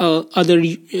are other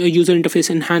user interface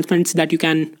enhancements that you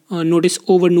can notice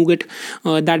over Nougat.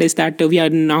 That is that we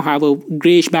now have a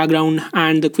grayish background,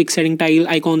 and the quick setting tile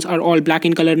icons are all black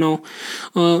in color now.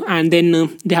 And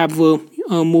then they have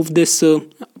moved this.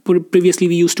 Previously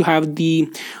we used to have the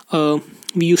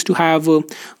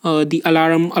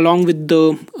alarm along with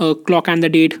the clock and the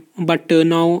date, but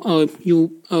now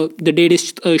the date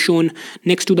is shown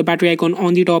next to the battery icon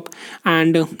on the top,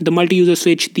 and the multi-user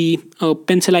switch, the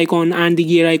pencil icon and the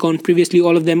gear icon, previously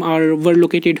all of them were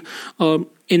located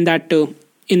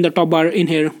in the top bar in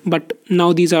here, but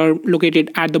now these are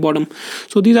located at the bottom.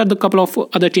 So these are the couple of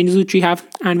other changes which we have.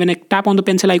 And when I tap on the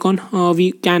pencil icon,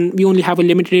 we only have a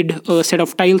limited set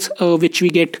of tiles which we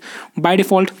get by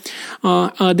default.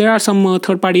 There are some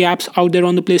third-party apps out there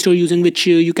on the Play Store using which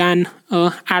you can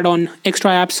add on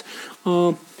extra apps.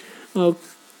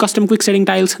 Custom quick setting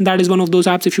tiles, that is one of those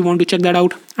apps if you want to check that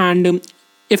out. And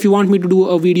if you want me to do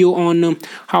a video on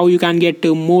how you can get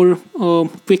more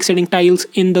quick setting tiles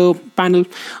in the panel,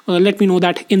 let me know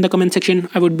that in the comment section.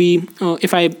 I would be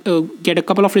if I get a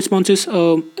couple of responses,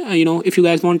 if you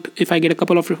guys want, if I get a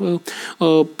couple of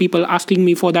people asking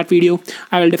me for that video,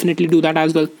 I will definitely do that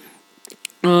as well.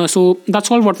 So that's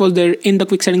all what was there in the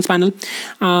quick settings panel.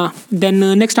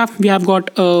 Then next up we have got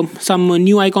some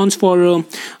new icons for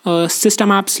system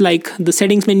apps like the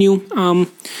settings menu.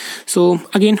 So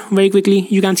again, very quickly,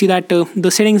 you can see that the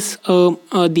settings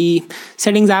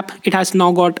app, it has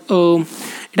now got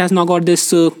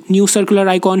this new circular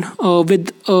icon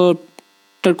with a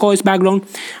turquoise background.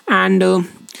 And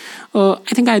I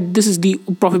think this is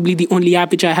probably the only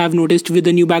app which I have noticed with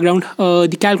the new background.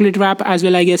 The calculator app as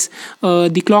well, I guess.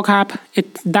 The clock app,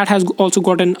 that has also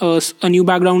gotten a new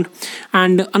background.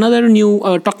 And another new,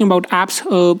 talking about apps,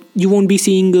 you won't be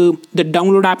seeing the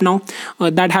download app now.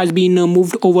 That has been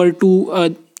moved over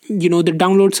to the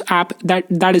downloads app.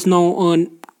 That is now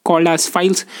called as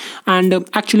files. And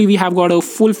actually we have got a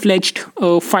full-fledged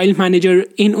file manager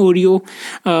in Oreo.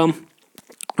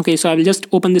 Okay, so I will just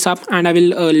open this up and I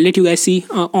will let you guys see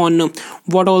on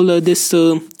what all this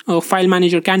file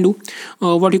manager can do.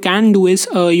 What you can do is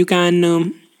you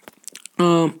can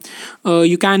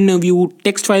view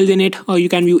text files in it. You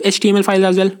can view HTML files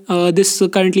as well. This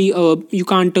currently you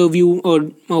can't view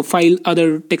or file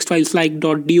other text files like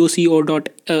 .doc or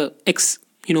 .x.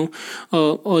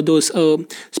 Or those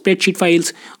spreadsheet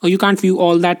files. You can't view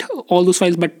all those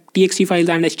files, but TXT files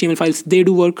and HTML files, they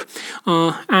do work.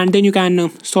 And then you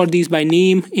can sort these by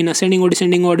name in ascending or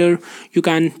descending order. You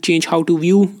can change how to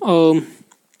view,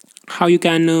 how you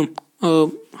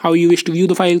wish to view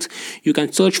the files. You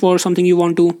can search for something you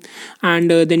want to, and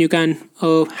then you can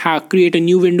create a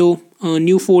new window, a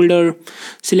new folder,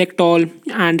 select all,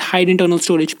 and hide internal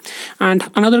storage. And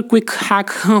another quick hack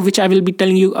which I will be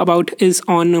telling you about is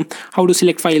on how to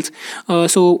select files.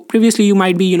 So previously you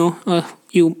might be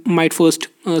you might first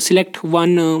select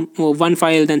one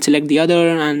file, then select the other,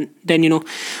 and then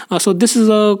so this is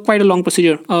quite a long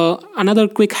procedure. Another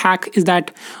quick hack is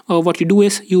that what you do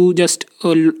is you just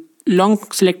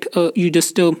select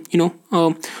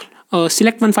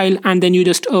select one file, and then you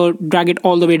just drag it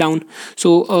all the way down.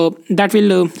 So that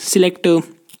will select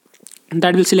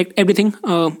everything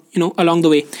along the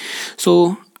way.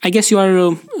 So I guess you are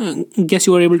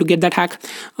able to get that hack.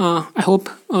 I hope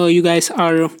you guys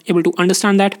are able to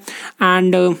understand that.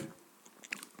 And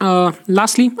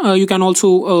lastly, you can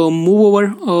also move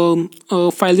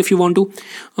over files if you want to.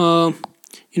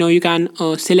 you can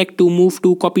select to, move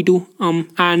to, copy to,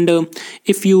 and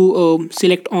if you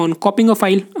select on copying a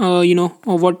file,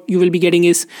 what you will be getting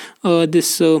is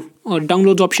this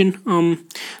downloads option.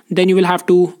 Then you will have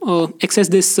to access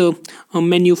this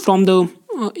menu from the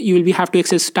you will be have to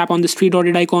tap on this three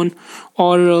dotted icon,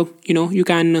 or you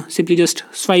can simply just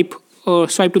swipe to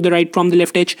the right from the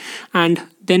left edge, and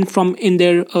then from in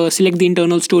there select the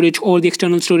internal storage or the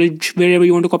external storage, wherever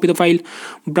you want to copy the file.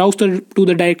 Browse to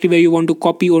the directory where you want to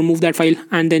copy or move that file,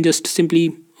 and then just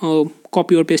simply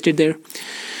copy or paste it there.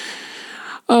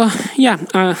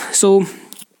 So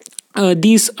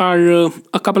these are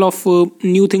a couple of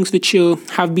new things which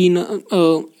have been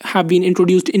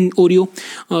introduced in Oreo.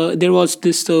 There was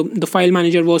this the file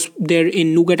manager was there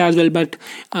in Nougat as well, but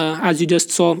as you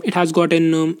just saw, it has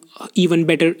gotten even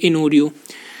better in Oreo.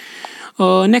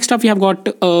 Next up, we have got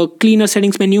a cleaner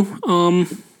settings menu.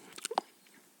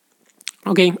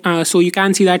 So you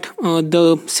can see that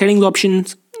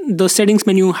the settings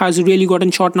menu has really gotten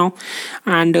short now,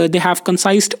 and they have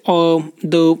concised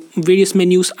the various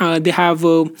menus. They have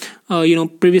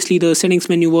previously the settings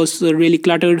menu was really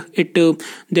cluttered.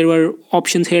 There were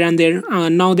options here and there.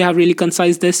 Now they have really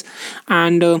concised this,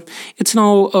 and it's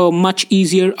now much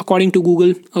easier, according to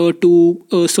Google,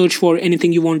 to search for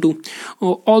anything you want to.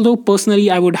 Although personally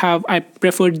I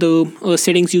preferred the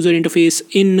settings user interface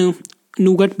in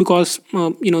Nougat, because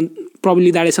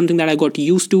probably that is something that I got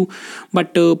used to,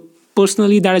 but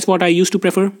personally that is what I used to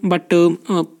prefer. But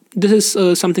this is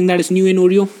something that is new in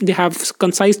Oreo. They have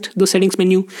concised the settings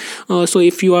menu, so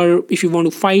if you want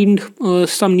to find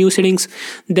some new settings,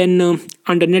 then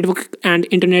under network and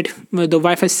internet, the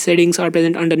Wi-Fi settings are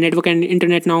present under network and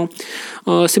internet now.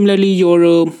 Similarly,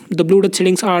 the Bluetooth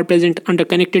settings are present under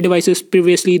connected devices.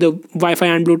 Previously the Wi-Fi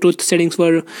and Bluetooth settings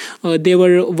were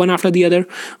one after the other,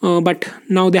 but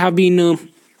now they have been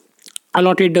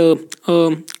allotted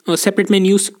separate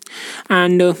menus,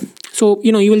 and so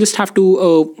you will just have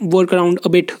to work around a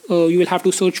bit. You will have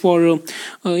to search for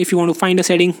if you want to find a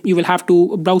setting, you will have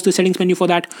to browse the settings menu for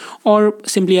that, or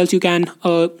simply else you can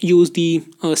use the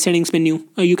settings menu.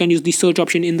 You can use the search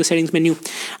option in the settings menu,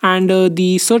 and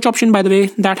the search option, by the way,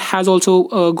 that has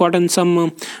also gotten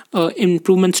some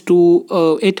improvements to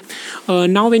it.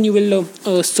 Now when you will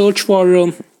search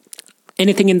for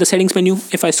anything in the settings menu,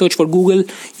 if I search for Google,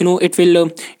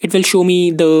 it will show me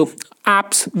the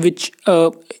apps which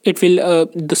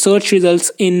the search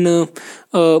results in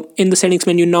the settings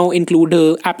menu now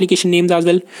include application names as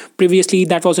well. Previously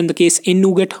that wasn't the case in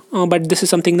Nougat, but this is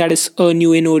something that is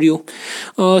new in Oreo.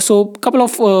 So a couple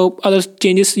of other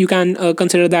changes you can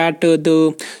consider, that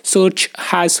the search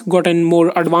has gotten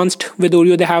more advanced with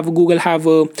Oreo. Google have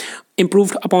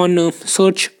improved upon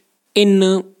search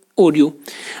in Oreo.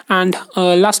 And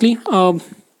lastly,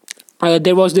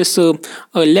 there was this you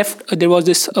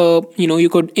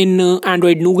could in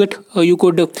Android Nougat, you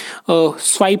could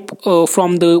swipe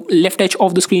from the left edge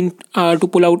of the screen to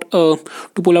pull out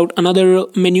another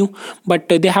menu, but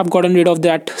they have gotten rid of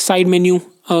that side menu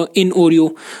in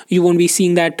Oreo. You won't be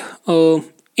seeing that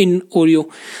in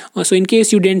Oreo. So in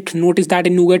case you didn't notice that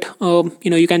in Nougat,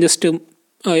 you can just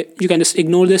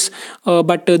ignore this,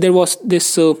 but there was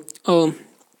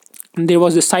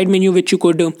this side menu which you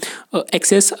could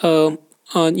access. That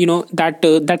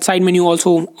side menu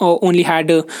also only had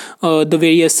the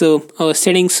various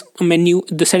settings menu,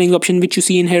 the settings option which you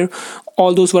see in here.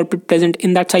 All those were present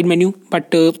in that side menu,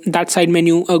 but that side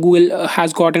menu, Google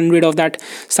has gotten rid of that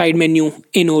side menu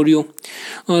in Oreo.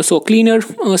 So cleaner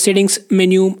settings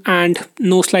menu, and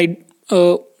no slide.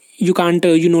 You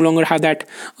no longer have that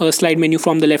slide menu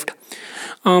from the left.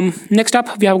 Next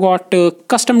up, we have got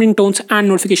custom ringtones and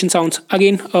notification sounds.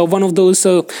 Again, one of those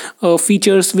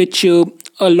features which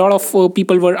a lot of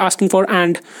people were asking for,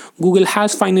 and Google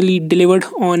has finally delivered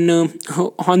on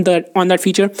that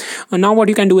feature. Now what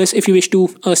you can do is, if you wish to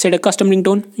set a custom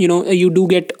ringtone, you do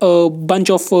get a bunch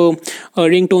of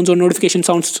ringtones or notification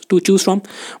sounds to choose from,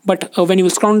 but when you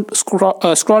will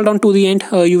scroll down to the end,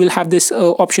 you will have this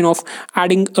option of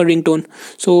adding a ringtone.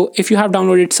 So if you have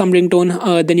downloaded some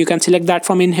ringtone, then you can select that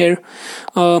from in here,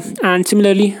 and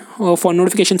similarly for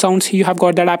notification sounds, you have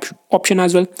got that option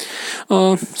as well.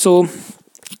 So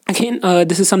again,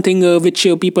 this is something which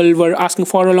people were asking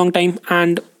for a long time,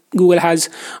 and Google has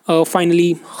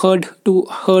finally heard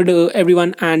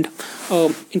everyone and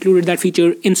included that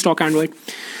feature in stock Android.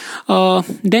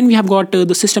 Then we have got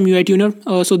the system UI tuner.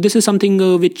 So this is something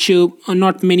which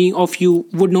not many of you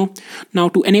would know. Now,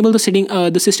 to enable the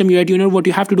system UI tuner, what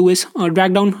you have to do is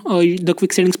drag down the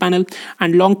quick settings panel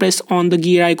and long press on the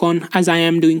gear icon, as I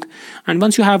am doing. And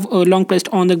once you have long pressed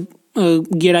on the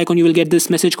gear icon, you will get this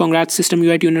message, congrats, system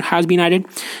UI tuner has been added.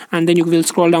 And then you will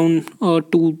scroll down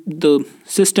to the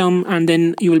system, and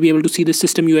then you will be able to see the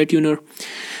system UI tuner.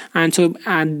 And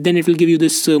then it will give you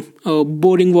this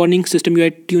boring warning. System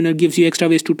UI tuner gives you extra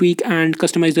ways to tweak and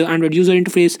customize the Android user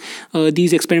interface.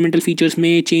 These experimental features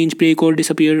may change, break, or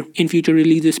disappear in future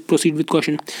releases. Proceed with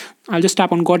caution. I'll just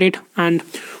tap on got it, and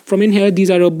from in here, these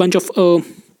are a bunch of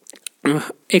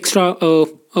extra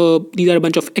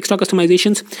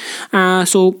customizations.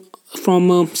 So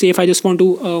from say, if I just want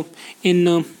to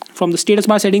from the status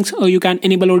bar settings, you can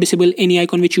enable or disable any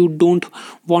icon which you don't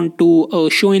want to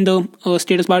show in the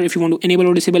status bar. If you want to enable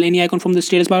or disable any icon from the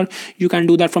status bar, you can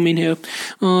do that from in here.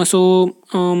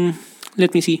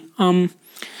 Let me see.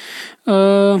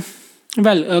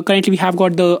 Currently we have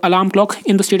got the alarm clock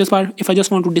in the status bar. If I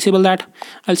just want to disable that,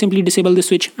 I'll simply disable this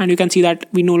switch, and you can see that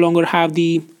we no longer have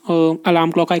the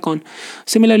alarm clock icon.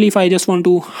 Similarly, if I just want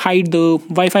to hide the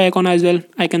Wi-Fi icon as well,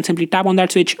 I can simply tap on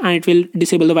that switch and it will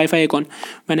disable the Wi-Fi icon.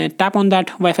 When I tap on that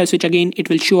Wi-Fi switch again, it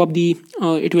will show up the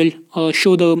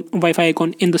show the Wi-Fi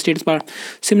icon in the status bar.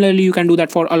 Similarly, you can do that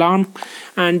for alarm.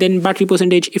 And then battery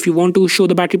percentage, if you want to show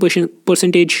the battery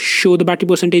percentage, show the battery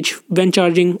percentage when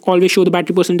charging, always show the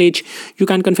battery percentage, you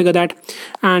can configure that.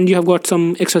 And you have got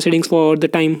some extra settings for the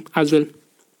time as well.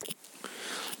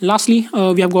 Lastly,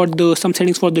 we have got some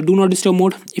settings for the do not disturb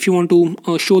mode. If you want to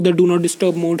show the do not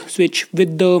disturb mode switch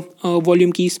with the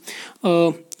volume keys,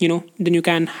 then you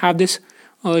can have this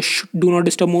do not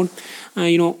disturb mode.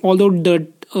 Although the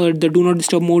do not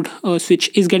disturb mode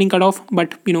switch is getting cut off,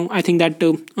 but I think that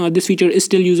this feature is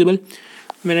still usable.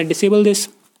 When I disable this,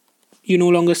 you no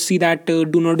longer see that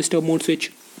do not disturb mode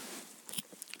switch.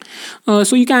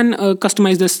 So you can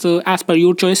customize this as per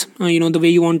your choice. The way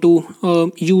you want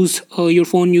to use your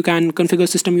phone, you can configure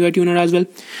system UI tuner as well.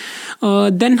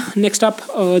 Then next up,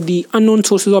 the unknown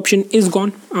sources option is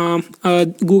gone.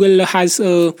 Google has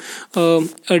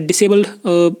disabled.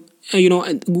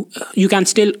 You can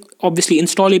still obviously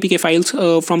install APK files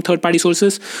from third-party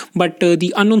sources, but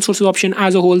the unknown sources option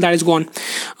as a whole, that is gone.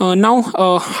 Now,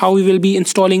 how we will be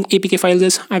installing APK files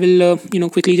is, I will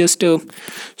quickly just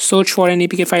search for an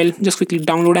APK file. Just quickly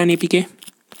download an APK.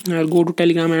 I'll go to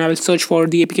Telegram and I will search for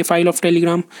the APK file of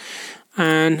Telegram,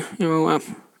 and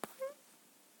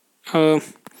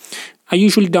I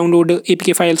usually download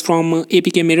APK files from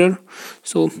APK Mirror.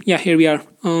 So yeah, here we are.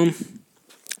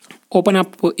 Open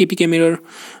up APK Mirror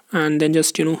and then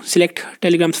just select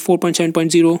Telegram's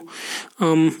 4.7.0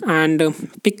 and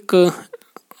pick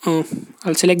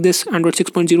I'll select this Android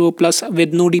 6.0 plus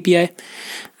with no DPI,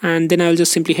 and then I'll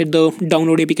just simply hit the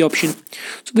download APK option.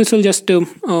 So this will just take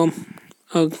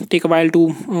a while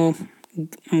to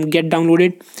get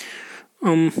downloaded.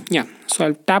 So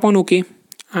I'll tap on OK,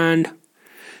 and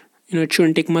it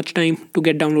shouldn't take much time to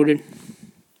get downloaded.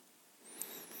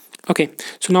 Okay,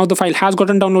 so now the file has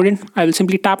gotten downloaded. I will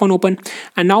simply tap on open,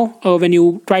 and now when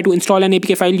you try to install an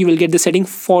APK file, you will get the setting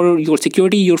for your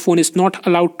security. Your phone is not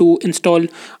allowed to install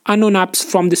unknown apps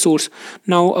from the source.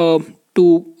 Now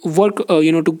to work,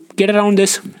 to get around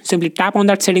this, simply tap on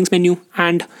that settings menu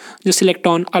and just select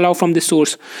on allow from the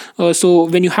source. So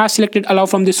when you have selected allow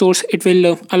from the source, it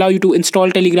will allow you to install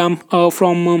Telegram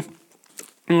from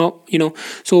what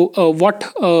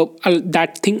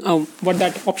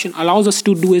that option allows us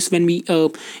to do is, when we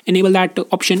enable that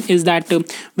option, is that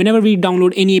whenever we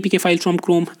download any APK file from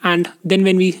Chrome, and then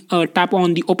when we tap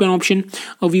on the open option,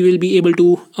 we will be able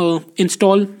to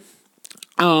install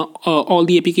all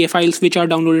the APK files which are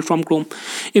downloaded from Chrome.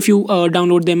 If you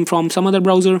download them from some other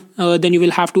browser, then you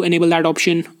will have to enable that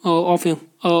option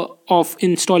of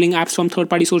installing apps from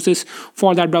third-party sources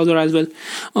for that browser as well.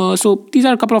 So these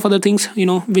are a couple of other things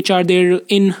which are there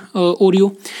in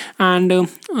Oreo, and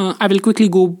I will quickly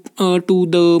go to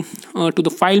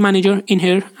the file manager in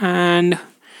here, and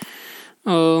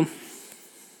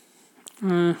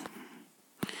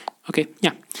okay,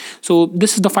 yeah. So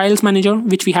this is the files manager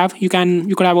which we have. You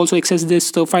could have also accessed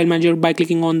this file manager by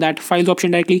clicking on that files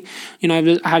option directly.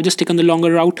 I have just taken the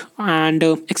longer route and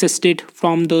accessed it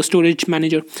from the storage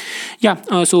manager.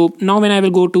 Yeah. So now when I will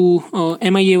go to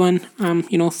Mi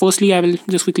A1, firstly I will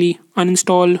just quickly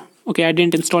uninstall. Okay, I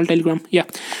didn't install Telegram. Yeah.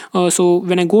 So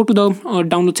when I go to the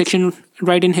download section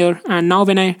right in here, and now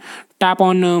when I tap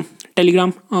on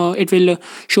Telegram. It will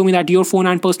show me that your phone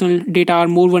and personal data are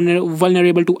more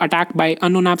vulnerable to attack by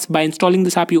unknown apps. By installing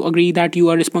this app, you agree that you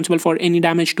are responsible for any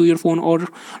damage to your phone or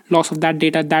loss of that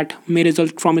data that may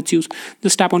result from its use.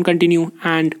 Just tap on continue,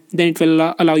 and then it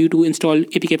will allow you to install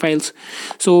APK files.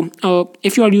 So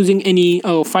if you are using any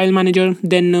file manager,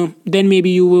 then maybe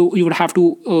you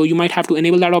might have to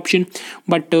enable that option.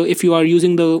 But if you are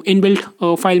using the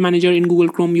inbuilt file manager in Google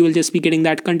Chrome, you will just be getting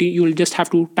that continue. You will just have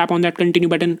to tap on that continue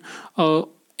button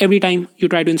every time you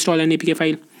try to install an APK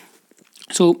file.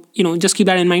 So just keep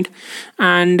that in mind.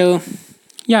 And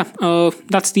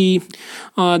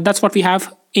that's what we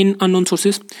have in unknown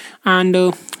sources. And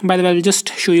by the way, I'll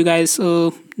just show you guys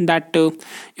that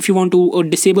if you want to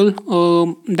disable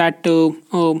that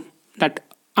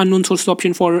unknown sources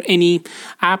option for any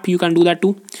app, you can do that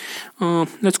too.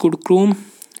 Let's go to Chrome,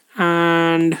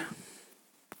 and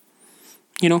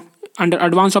under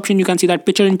advanced option, you can see that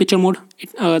picture in picture mode,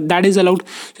 that is allowed.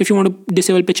 So if you want to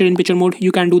disable picture in picture mode,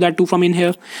 you can do that too from in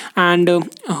here. And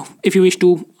if you wish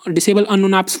to disable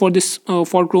unknown apps for this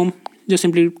for Chrome, just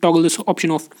simply toggle this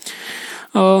option off.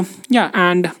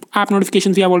 And app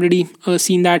notifications, we have already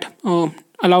seen that.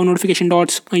 Allow notification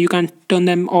dots, you can turn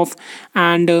them off.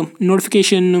 And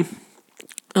notification,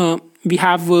 we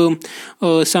have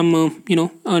some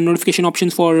notification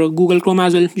options for Google Chrome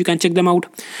as well. You can check them out.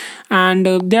 And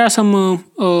there are some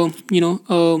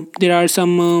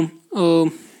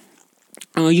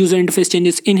user interface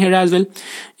changes in here as well.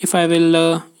 If I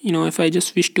will if I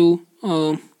just wish to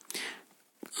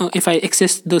if I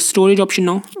access the storage option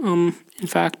now, in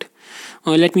fact,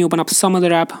 let me open up some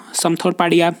other app, some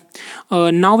third-party app.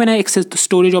 Now when I access the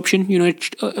storage option,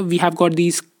 we have got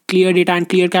these clear data and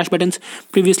clear cache buttons.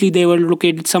 Previously they were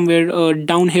located somewhere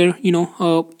down here,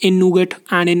 in Nougat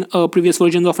and in previous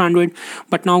versions of Android.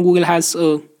 But now Google has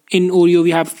in Oreo,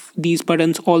 we have these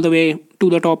buttons all the way to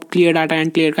the top, clear data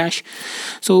and clear cache.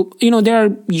 So there are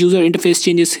user interface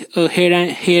changes here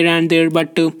and there,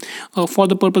 but for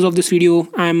the purpose of this video,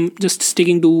 I'm just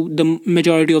sticking to the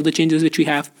majority of the changes which we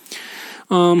have.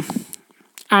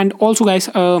 And also guys,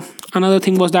 another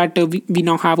thing was that we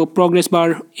now have a progress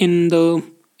bar in the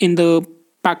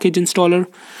package installer.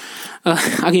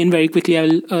 Again, very quickly, I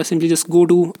will simply just go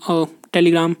to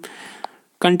Telegram,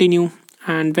 continue,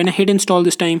 and when I hit install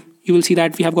this time, you will see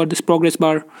that we have got this progress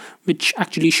bar which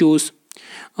actually shows.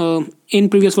 In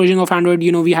previous version of Android,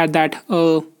 we had that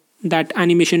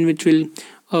animation which will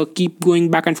keep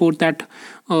going back and forth, that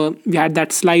we had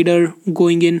that slider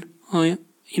going in,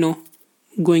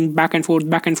 going back and forth.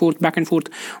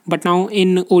 But now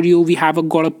in Oreo, we have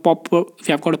got a proper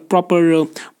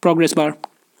progress bar.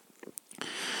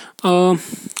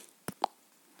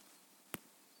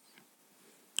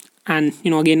 And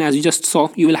again, as you just saw,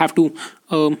 you will have to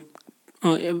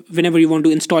whenever you want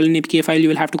to install an APK file, you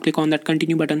will have to click on that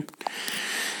continue button.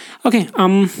 Okay,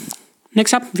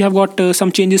 next up, we have got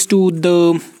some changes to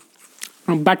the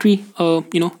battery,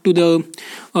 to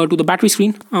the battery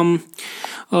screen.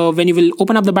 When you will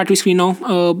open up the battery screen now,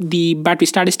 the battery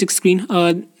statistics screen,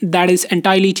 that is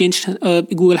entirely changed.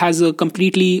 Google has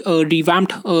completely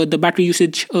revamped the battery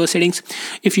usage settings.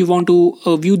 If you want to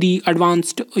view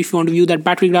that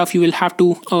battery graph, you will have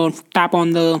to tap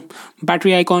on the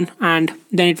battery icon, and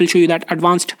then it will show you that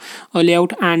advanced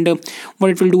layout. And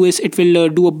what it will do is it will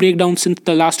do a breakdown since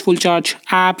the last full charge,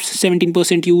 apps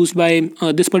 17% used by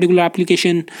this particular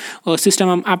application,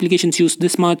 system applications used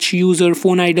this much, user,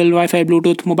 phone idle, Wi-Fi,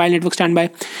 Bluetooth, mobile network standby.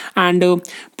 And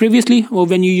previously,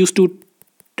 when you used to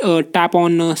tap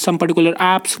on some particular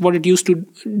apps, what it used to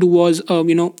do was,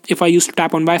 if I used to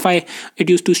tap on Wi-Fi, it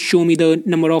used to show me the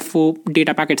number of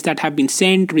data packets that have been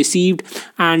sent, received,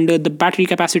 and the battery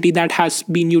capacity that has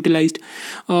been utilized.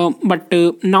 But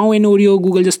now in Oreo,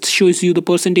 Google just shows you the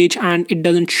percentage, and it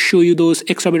doesn't show you those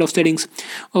extra bit of settings.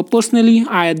 Personally,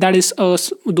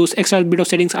 those extra bit of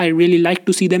settings, I really like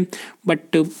to see them,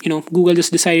 but Google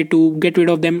just decided to get rid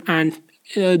of them, and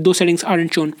those settings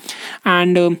aren't shown.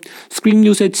 And screen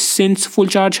usage since full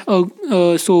charge,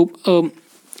 the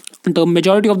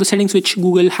majority of the settings which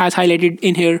Google has highlighted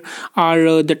in here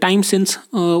are the time since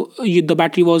the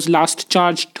battery was last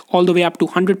charged all the way up to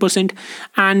 100%,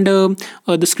 and the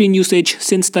screen usage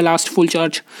since the last full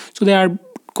charge. So they are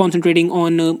concentrating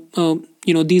on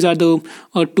these are the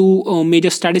two major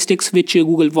statistics which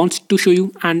Google wants to show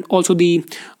you, and also the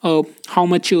how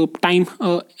much time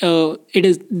how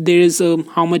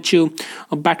much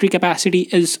battery capacity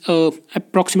is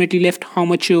approximately left, how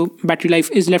much battery life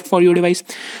is left for your device.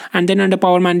 And then under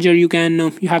power manager, you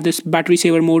have this battery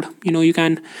saver mode. You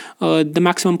can the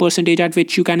maximum percentage at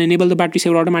which you can enable the battery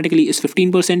saver automatically is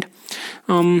 15%.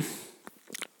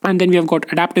 And then we have got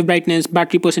adaptive brightness,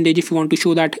 battery percentage, if you want to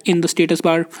show that in the status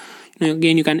bar.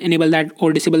 Again, you can enable that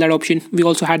or disable that option. We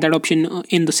also had that option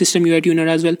in the system UI tuner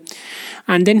as well.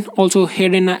 And then also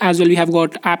herein as well, we have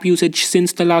got app usage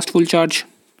since the last full charge.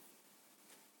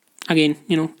 Again,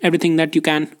 everything that you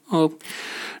can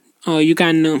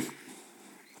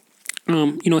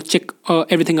check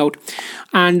everything out.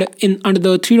 And under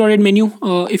the three-dotted menu,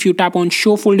 if you tap on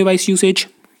show full device usage,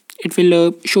 it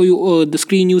will show you the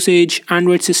screen usage,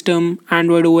 Android system,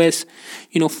 Android OS,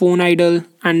 phone idle.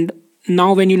 And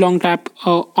now when you long tap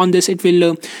on this, it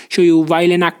will show you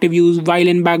while in active use, while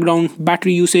in background,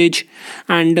 battery usage,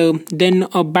 and then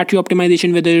battery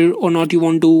optimization, whether or not you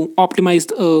want to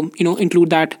optimize,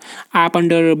 include that app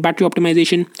under battery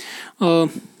optimization.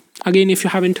 Again, if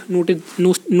you haven't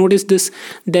noticed this,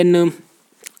 then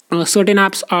certain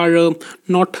apps are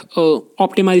not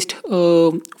optimized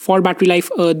for battery life.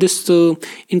 This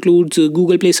includes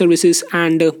Google Play services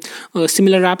and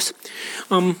similar apps.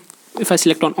 If I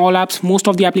select on all apps, most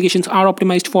of the applications are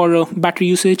optimized for battery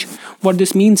usage. What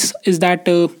this means is that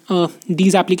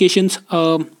these applications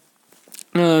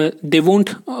they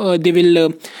won't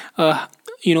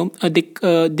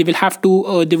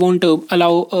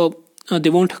they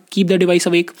won't keep the device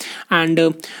awake. And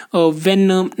there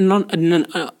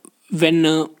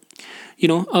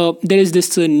is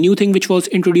this new thing which was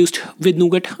introduced with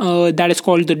Nougat, that is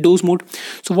called the doze mode.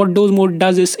 So what doze mode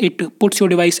does is it puts your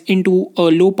device into a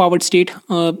low powered state,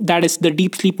 that is the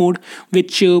deep sleep mode,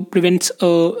 which prevents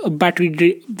battery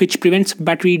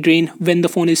drain when the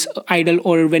phone is idle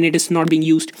or when it is not being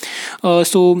used.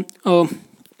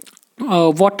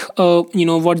 What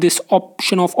this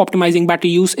option of optimizing battery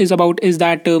use is about is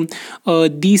that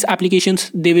these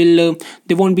applications, they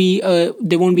won't be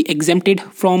exempted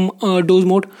from doze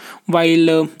mode,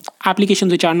 while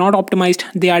applications which are not optimized,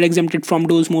 they are exempted from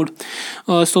doze mode.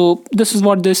 So this is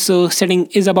what this setting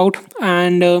is about.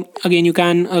 And again, you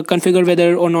can configure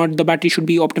whether or not the battery should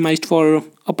be optimized for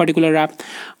a particular app,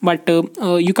 but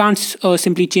you can't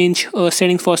simply change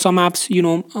settings for some apps.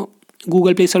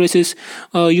 Google Play services,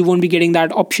 you won't be getting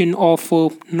that option of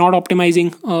not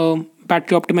optimizing,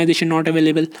 battery optimization not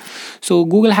available. So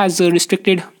Google has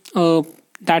restricted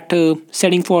that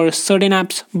setting for certain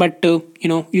apps, but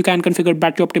you can configure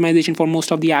battery optimization for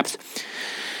most of the apps.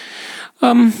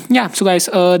 So guys,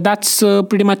 that's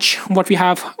pretty much what we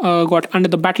have got under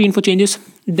the battery info changes.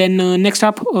 Then next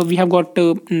up, we have got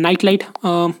nightlight.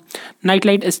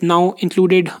 Nightlight is now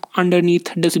included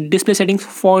underneath the display settings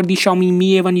for the Xiaomi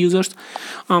Mi A1 users.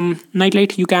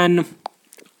 Nightlight, you can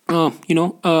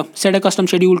set a custom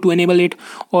schedule to enable it,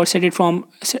 or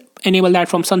enable that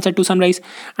from sunset to sunrise.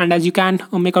 And as you can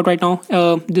make out right now,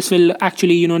 this will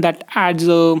actually that adds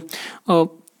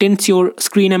tints your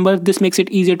screen amber. This makes it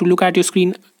easier to look at your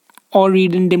screen or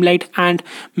read in dim light, and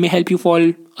may help you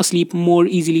fall asleep more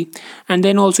easily. And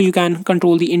then also you can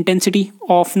control the intensity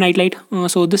of nightlight.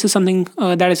 So this is something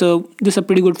that is a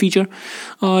pretty good feature.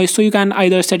 So you can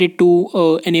either set it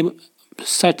to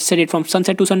set it from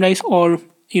sunset to sunrise, or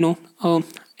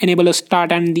enable a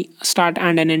start and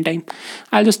an end time.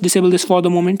 I'll just disable this for the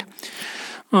moment.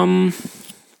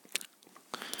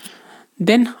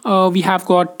 Then we have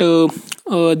got the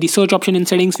search option in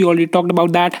settings. We already talked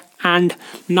about that. And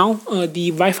now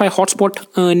the Wi-Fi hotspot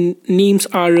names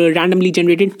are randomly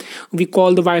generated. We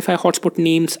call the Wi-Fi hotspot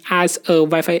names as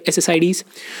Wi-Fi SSIDs.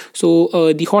 So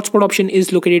the hotspot option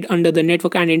is located under the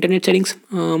network and internet settings.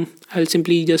 I'll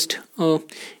simply just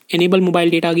enable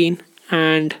mobile data again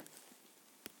and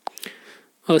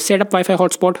set up Wi-Fi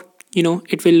hotspot.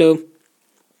 It will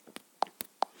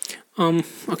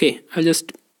okay, I'll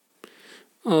just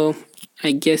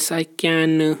I guess I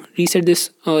can reset this,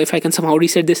 if I can somehow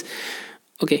reset this.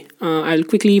 Okay, I'll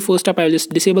quickly, first up, I'll just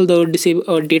disable the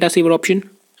data saver option.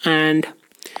 And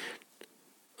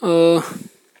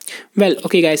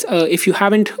okay guys, if you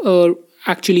haven't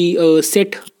actually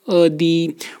set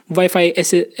the Wi-Fi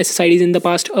SSIDs in the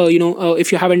past,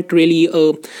 if you haven't really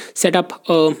set up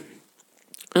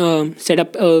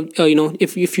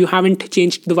if you haven't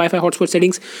changed the Wi-Fi hotspot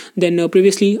settings, then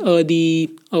previously the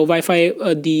Wi-Fi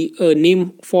the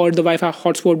name for the Wi-Fi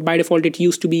hotspot by default, it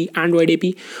used to be Android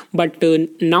AP. But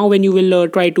now when you will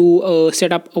try to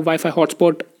set up a Wi-Fi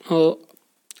hotspot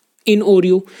in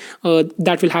Oreo,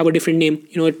 that will have a different name.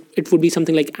 It would be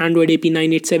something like Android AP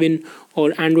 987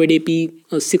 or Android AP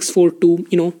 642.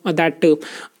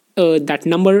 That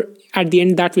number at the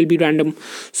end, that will be random.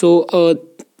 So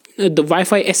the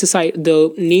Wi-Fi SSI,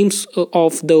 the names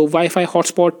of the Wi-Fi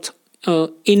hotspots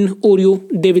in Oreo,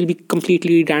 they will be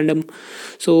completely random.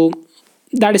 So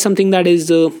that is something that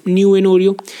is new in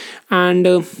Oreo. And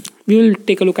we will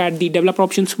take a look at the developer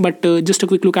options, but just a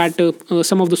quick look at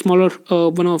some of the smaller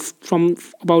one of from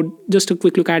about just a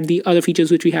quick look at the other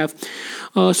features which we have.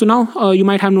 So now you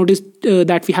might have noticed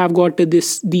that we have got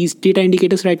these data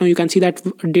indicators. Right now you can see that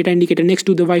data indicator next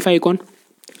to the Wi-Fi icon.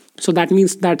 So that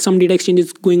means that some data exchange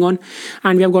is going on,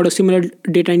 and we have got a similar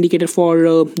data indicator for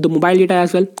the mobile data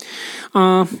as well.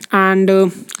 And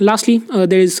lastly,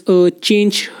 there is a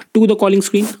change to the calling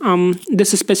screen.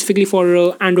 This is specifically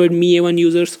for Android Mi A1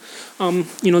 users.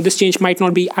 This change might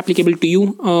not be applicable to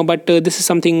you, but this is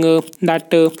something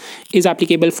that is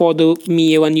applicable for the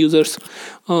Mi A1 users.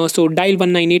 So dial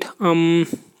 198.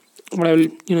 What I will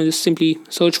just simply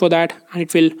search for that, and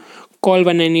it will call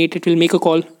 198. It will make a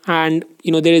call, and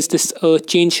there is this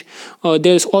change.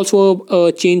 There is also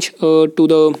a change to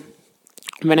the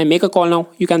when I make a call now.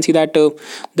 You can see that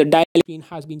the dial screen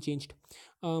has been changed,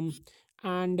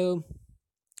 and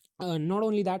not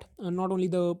only that, not only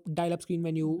the dial-up screen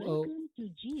when you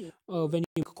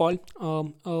call,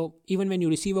 even when you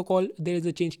receive a call, there is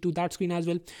a change to that screen as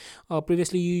well.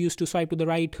 Previously, you used to swipe to the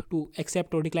right to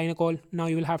accept or decline a call. Now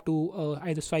you will have to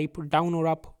either swipe down or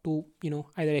up to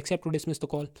either accept or dismiss the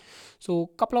call. So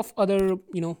couple of other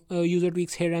user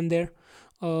tweaks here and there.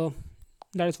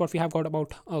 That is what we have got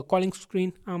about calling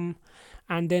screen. And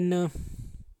then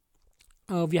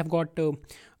we have got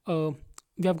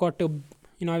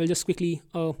I will just quickly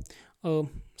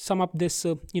sum up this.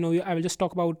 I will just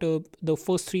talk about the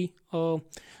first three,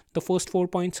 the first 4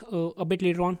 points a bit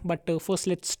later on. But first,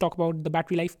 let's talk about the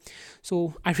battery life.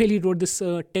 So I really wrote this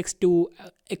text to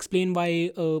explain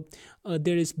why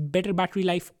there is better battery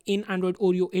life in Android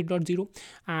Oreo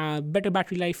 8.0. Better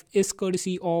battery life is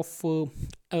courtesy of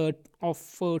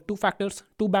two factors,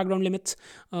 two background limits,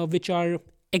 which are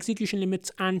execution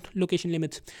limits and location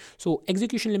limits. So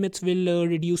execution limits will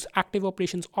reduce active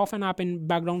operations of an app in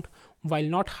background while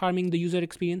not harming the user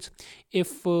experience.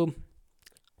 If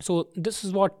so this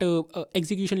is what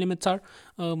execution limits are.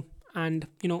 And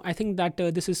I think that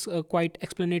this is quite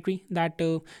explanatory, that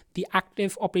the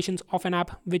active operations of an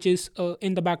app which is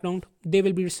in the background, they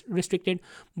will be restricted,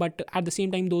 but at the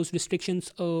same time those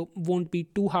restrictions won't be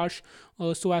too harsh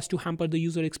so as to hamper the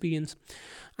user experience.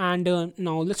 And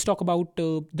now let's talk about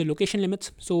the location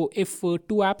limits. So if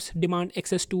two apps demand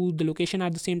access to the location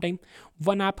at the same time,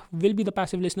 one app will be the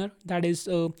passive listener. That is,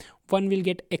 one will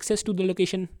get access to the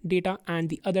location data and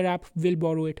the other app will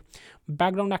borrow it.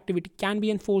 Background activity can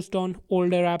be enforced on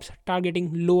older apps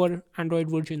targeting lower Android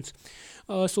versions.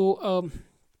 There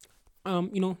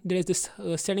is this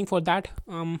setting for that.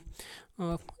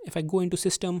 If I go into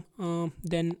system,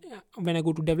 then when I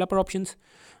go to developer options,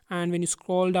 and when you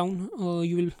scroll down,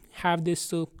 you will have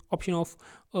this option of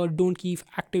don't keep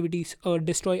activities or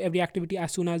destroy every activity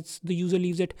as soon as the user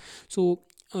leaves it. So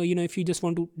if you just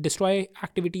want to destroy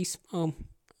activities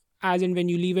as and when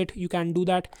you leave it, you can do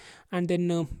that. And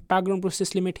then background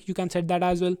process limit, you can set that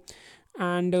as well.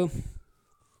 And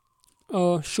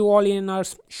show all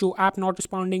INRs, show app not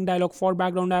responding dialog for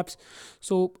background apps.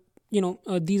 So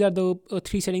these are the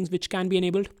three settings which can be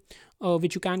enabled,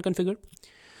 which you can configure.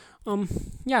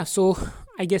 So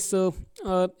I guess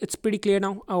it's pretty clear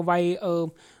now why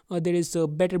there is a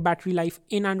better battery life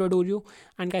in Android Oreo.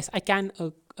 And guys, I can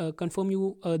confirm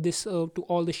you this to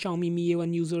all the Xiaomi Mi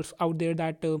A1 users out there,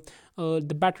 that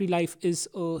the battery life is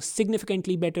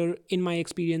significantly better in my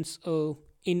experience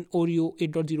in Oreo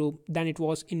 8.0 than it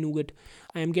was in Nougat.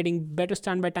 I am getting better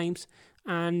standby times,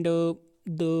 and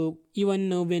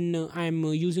when I'm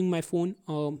using my phone,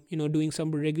 doing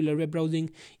some regular web browsing,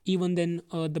 even then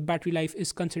the battery life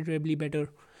is considerably better.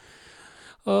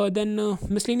 Then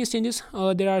miscellaneous changes.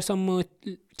 There are some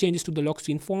changes to the lock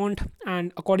screen font,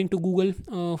 and according to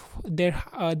Google, there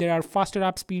are faster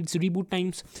app speeds, reboot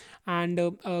times, and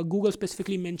Google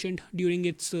specifically mentioned during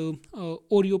its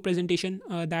Oreo presentation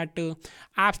that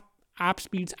app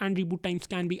speeds and reboot times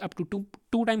can be up to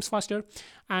two times faster.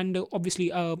 And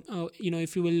obviously,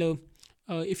 if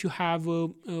you have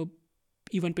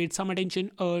even paid some attention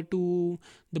to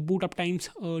the boot up times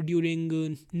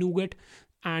during Nougat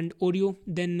and Oreo,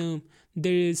 then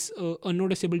there is a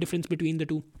noticeable difference between the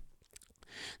two.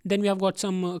 Then we have got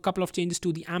some couple of changes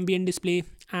to the ambient display,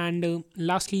 and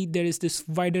lastly there is this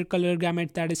wider color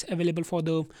gamut that is available for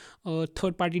the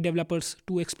third-party developers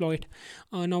to exploit.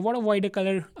 Now what a wider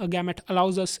color gamut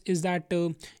allows us is that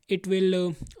it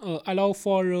will allow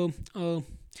for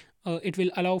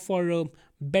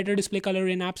better display color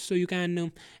in apps, so you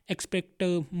can expect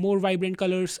more vibrant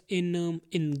colors in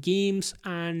games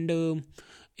and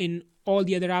in all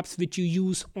the other apps which you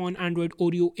use on Android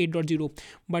Oreo 8.0.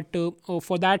 But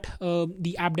for that,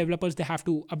 the app developers, they have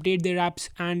to update their apps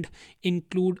and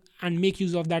include and make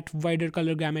use of that wider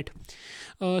color gamut.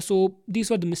 So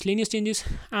these were the miscellaneous changes.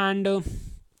 And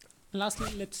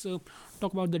lastly, let's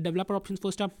talk about the developer options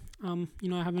first up. I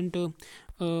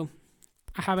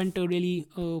haven't really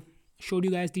showed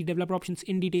you guys the developer options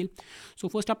in detail. So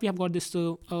first up, we have got this.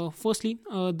 Firstly,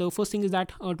 the first thing is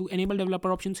that to enable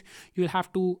developer options, you will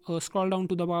have to scroll down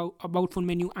to the about phone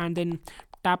menu and then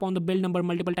tap on the build number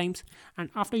multiple times.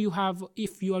 And after you have,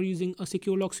 if you are using a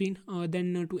secure lock screen,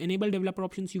 then to enable developer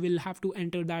options, you will have to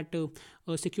enter that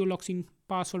secure lock screen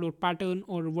password or pattern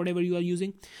or whatever you are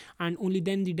using, and only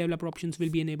then the developer options will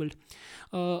be enabled.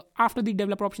 After the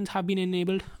developer options have been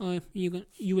enabled, you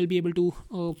will be able to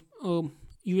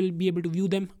view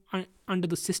them under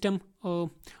the system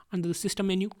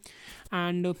menu.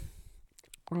 And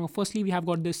firstly, we have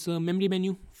got this memory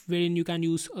menu, wherein you can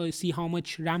see how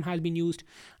much RAM has been used,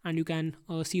 and you can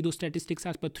see those statistics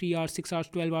as per 3 hours, 6 hours,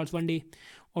 12 hours, 1 day,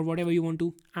 or whatever you want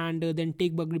to. And then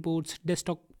take bug reports,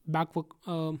 desktop backup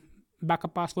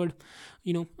password,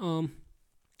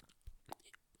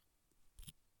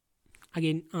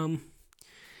 again.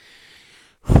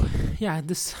 Yeah,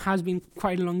 this has been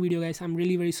quite a long video, guys. I'm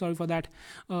really very sorry for that.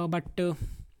 But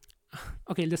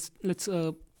okay, let's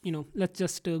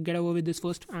just get over with this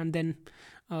first, and then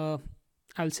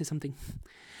I'll say something.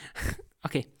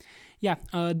 Okay. Yeah,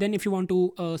 then if you want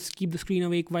to keep the screen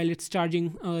awake while it's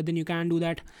charging, then you can do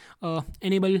that.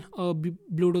 Enable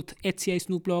Bluetooth HCI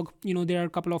Snoop log. There are a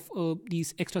couple of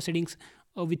these extra settings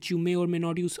which you may or may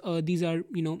not use. These are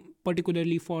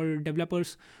particularly for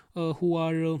developers who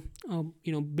are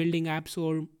building apps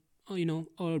or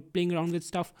or playing around with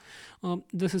stuff.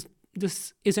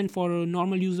 This isn't for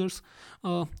normal users.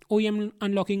 OEM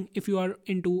unlocking, if you are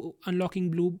into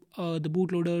unlocking the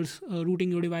bootloaders,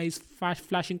 rooting your device,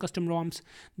 flashing custom ROMs,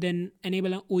 then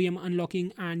enable OEM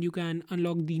unlocking, and you can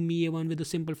unlock the Mi A1 with a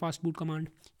simple fast boot command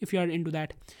if you are into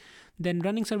that. Then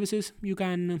running services, you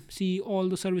can see all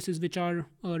the services which are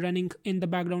running in the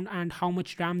background and how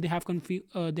much RAM they have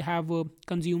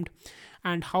consumed,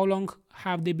 and how long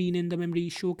have they been in the memory.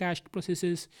 Show cached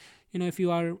processes. If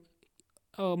you are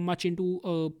much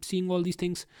into seeing all these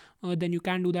things, then you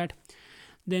can do that.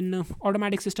 Then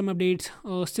automatic system updates,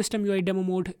 system UI demo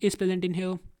mode is present in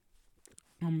here.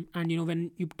 And when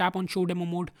you tap on show demo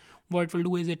mode, what it will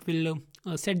do is it will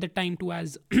set the time to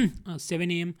as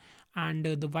 7 a.m. and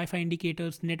the Wi-Fi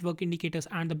indicators, network indicators,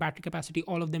 and the battery capacity,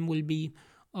 all of them will be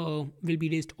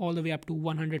raised all the way up to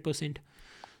 100%.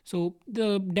 So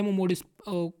the demo mode is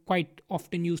quite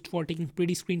often used for taking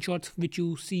pretty screenshots, which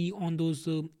you see on those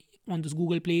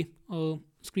Google Play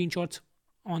screenshots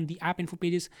on the app info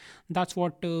pages. That's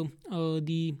what the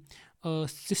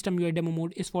system UI demo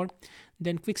mode is for.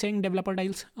 Then quick setting developer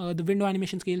tiles, the window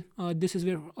animation scale. This is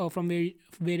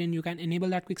wherein you can enable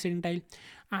that quick setting tile,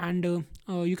 and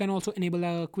you can also enable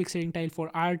a quick setting tile for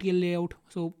RTL layout.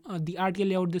 So the RTL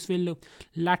layout, this will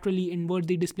laterally invert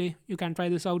the display. You can try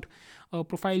this out.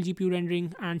 Profile GPU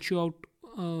rendering and show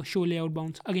layout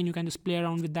bounds. Again, you can just play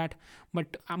around with that,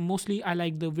 but mostly I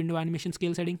like the window animation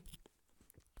scale setting.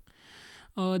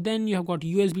 Then you have got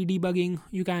USB debugging.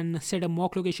 You can set a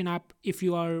mock location app if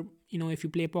you are if you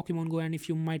play Pokemon Go, and if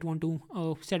you might want to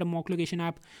set a mock location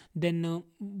app, then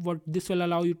what this will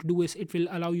allow you to do is it will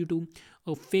allow you to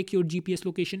fake your GPS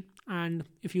location, and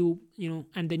if you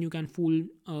and then you can fool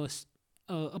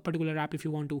a particular app if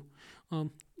you want to.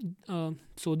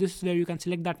 So this is where you can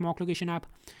select that mock location app.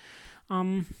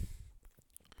 Then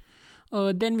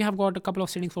we have got a couple of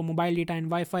settings for mobile data and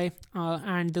Wi-Fi,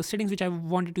 and the settings which I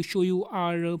wanted to show you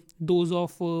are those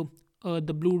of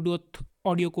the Bluetooth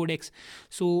audio codecs.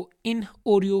 So in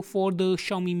Oreo, for the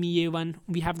Xiaomi Mi A1,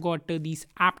 we have got these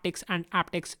aptX and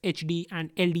aptX HD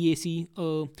and LDAC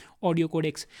audio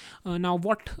codecs. Now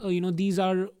what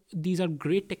these are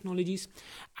great technologies.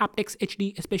 aptX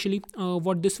HD especially,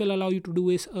 what this will allow you to do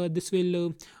is this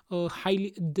will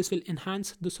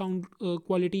enhance the sound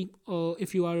quality.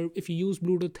 If you use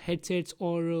Bluetooth headsets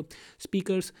or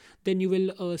speakers, then you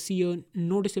will see a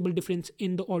noticeable difference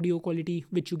in the audio quality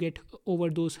which you get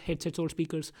over those headsets or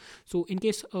speakers. So in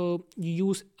case you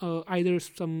use either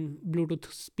some Bluetooth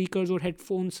speakers or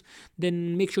headphones,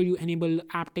 then make sure you enable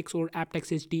aptX or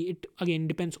aptX HD. It again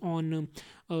depends on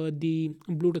the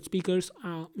Bluetooth speakers,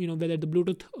 whether the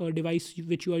Bluetooth device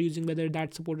which you are using, whether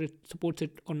that supports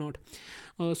it or not.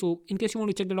 So in case you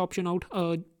want to check that option out,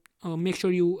 make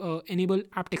sure you enable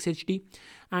aptX HD,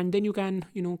 and then you can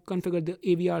configure the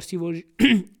AVRC version,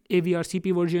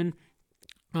 AVRCP version,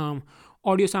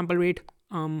 audio sample rate.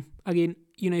 Again,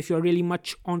 if you're really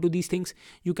much onto these things,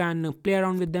 you can play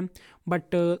around with them.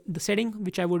 But the setting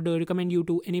which I would recommend you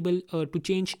to enable to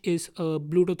change is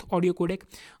Bluetooth audio codec.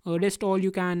 Rest all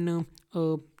you can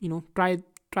try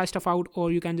stuff out,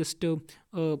 or you can just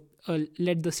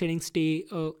let the settings stay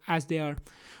as they are.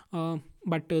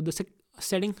 But the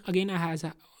setting again has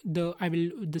the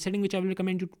setting which I will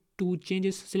recommend you to change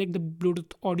is select the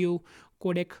Bluetooth audio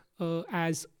codec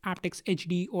as aptX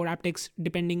HD or aptX,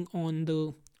 depending on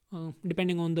the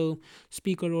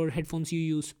speaker or headphones you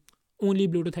use. Only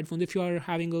Bluetooth headphones. If you are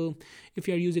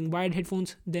using wired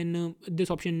headphones, then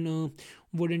this option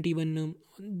won't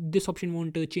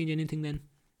change anything then.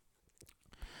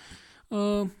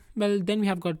 Well, then we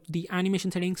have got the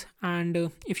animation settings, and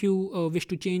if you wish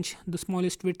to change the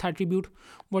smallest width attribute,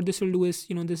 what this will do is,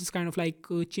 this is kind of like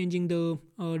changing the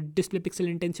display pixel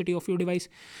intensity of your device.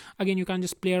 Again, you can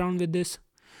just play around with this.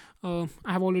 I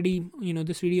have already,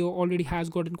 this video already has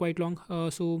gotten quite long,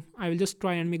 so I will just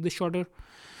try and make this shorter.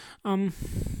 And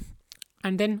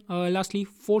then lastly,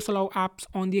 force allow apps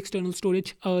on the external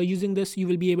storage. Using this, you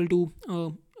will be able to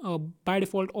by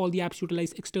default, all the apps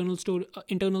utilize internal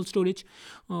storage,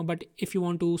 but if you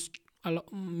want to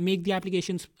make the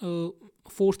applications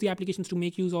force the applications to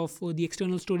make use of the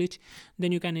external storage,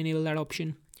 then you can enable that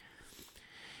option.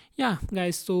 Yeah,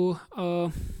 guys, so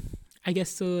I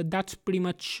guess that's pretty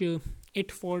much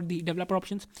it for the developer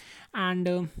options.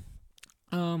 And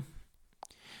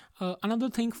another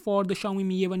thing for the Xiaomi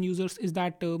Mi A1 users is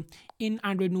that in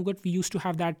Android Nougat we used to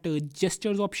have that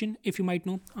gestures option. If you might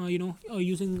know,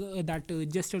 using that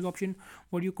gestures option,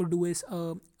 what you could do is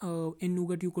in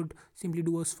Nougat you could simply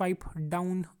do a swipe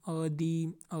down the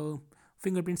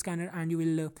fingerprint scanner, and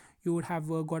you would have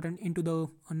gotten into the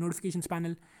notifications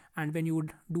panel. And when you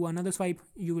would do another swipe,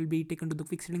 you will be taken to the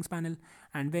quick settings panel,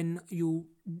 and when you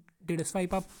did a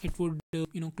swipe up, it would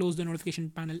close the notification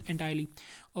panel entirely.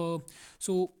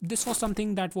 So this was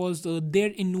something that was there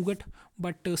in Nougat,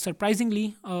 but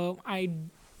surprisingly I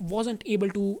wasn't able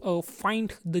to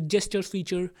find the gestures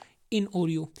feature in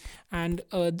Oreo, and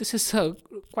this is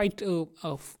quite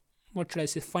what should I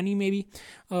say, funny maybe.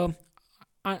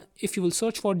 If you will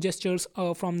search for gestures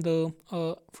from the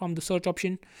search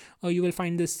option, you will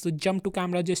find this jump to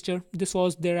camera gesture. This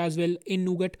was there as well in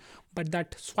Nougat, but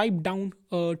that swipe down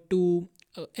to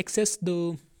access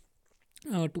the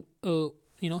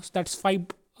that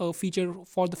swipe feature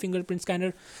for the fingerprint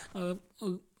scanner,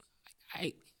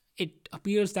 it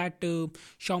appears that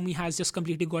Xiaomi has just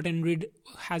completely gotten rid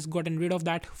of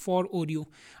that for Oreo.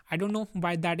 I don't know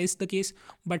why that is the case,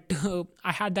 but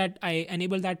I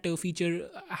enabled that feature.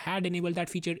 I had enabled that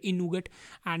feature in Nougat,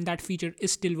 and that feature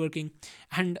is still working.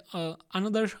 And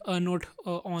another note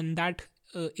on that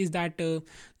is that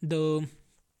the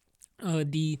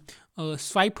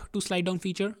swipe to slide down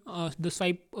feature,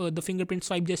 the fingerprint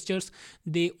swipe gestures,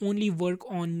 they only work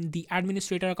on the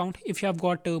administrator account. If you have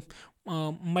got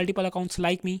multiple accounts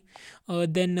like me,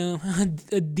 then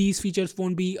these features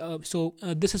won't be so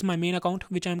this is my main account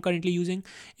which I'm currently using.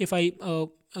 If I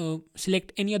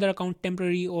select any other account,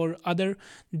 temporary or other,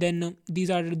 then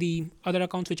these are the other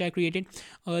accounts which I created.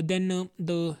 Then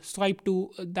the swipe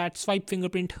to that swipe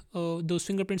fingerprint, those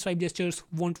fingerprint swipe gestures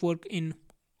won't work in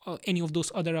any of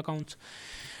those other accounts.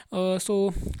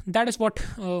 So that is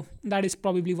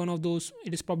probably one of those.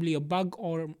 It is probably a bug,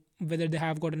 or whether they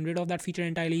have gotten rid of that feature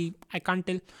entirely, I can't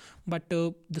tell. But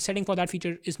the setting for that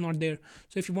feature is not there.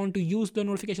 So if you want to use the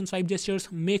notification swipe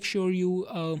gestures, make sure you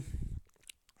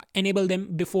enable them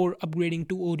before upgrading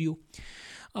to Oreo.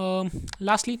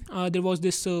 Lastly, there was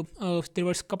a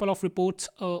couple of reports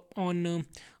on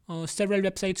several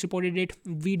websites reported it.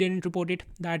 We didn't report it,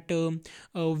 that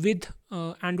with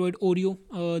Android Oreo,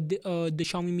 the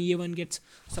Xiaomi Mi A1 gets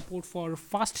support for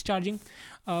fast charging.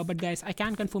 But guys, I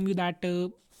can confirm you that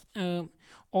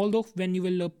although when you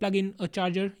will plug in a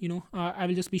charger, I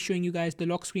will just be showing you guys the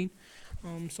lock screen.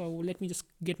 So let me just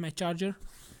get my charger.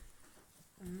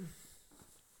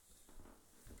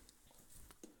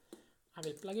 I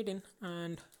will plug it in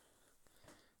and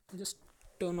just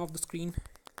turn off the screen.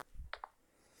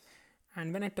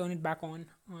 And when I turn it back on,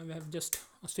 I have just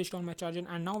switched on my charger,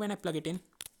 and now when I plug it in,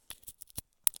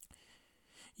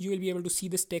 you will be able to see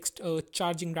this text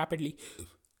charging rapidly.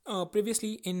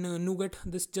 Previously in Nougat,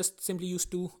 this just simply used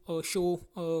to show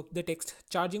the text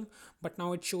charging, but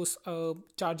now it shows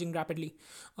charging rapidly.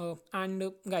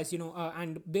 And guys,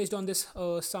 and based on this,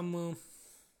 there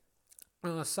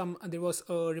was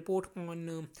a report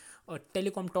on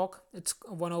Telecom Talk. It's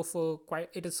one of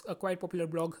it is a quite popular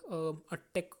blog, a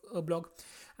tech blog,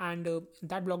 and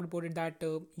that blog reported that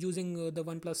using the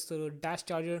OnePlus Dash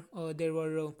charger, there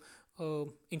were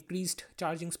increased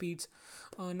charging speeds.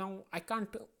 Now I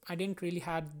didn't really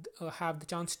have the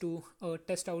chance to the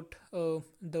test out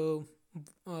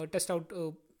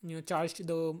charged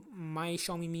the my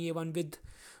Xiaomi Mi A1 with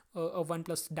a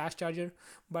OnePlus Dash charger,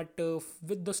 but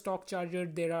with the stock charger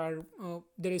there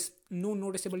is no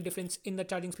noticeable difference in the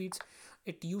charging speeds.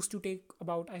 It used to take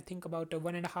about, I think, about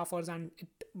 1.5 hours, and it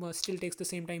still takes the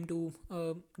same time to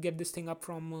get this thing up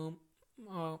from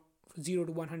 0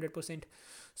 to 100%.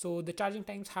 So the charging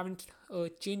times haven't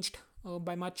changed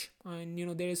by much, and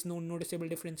there is no noticeable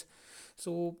difference.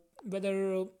 So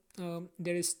whether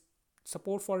there is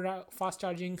support for fast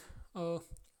charging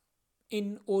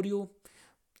in Oreo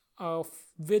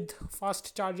with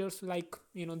fast chargers like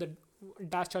the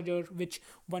dash charger which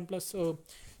OnePlus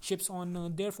ships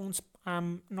on their phones,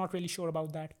 I'm not really sure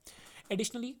about that.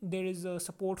 Additionally, there is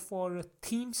support for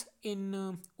themes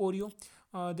in Oreo.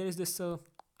 There is this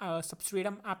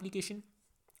Substratum application.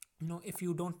 If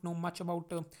you don't know much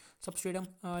about Substratum,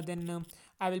 then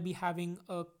I will be having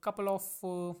a couple of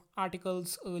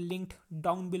articles linked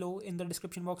down below in the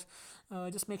description box.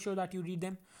 Just make sure that you read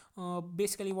them.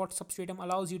 Basically what Substratum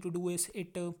allows you to do is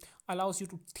it allows you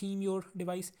to theme your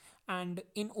device, and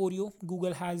in Oreo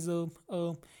Google has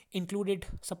included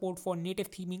support for native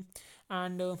theming,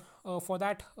 and for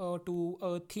that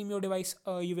to theme your device,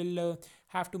 you will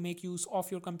have to make use of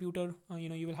your computer.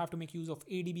 You will have to make use of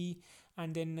ADB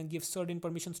and then give certain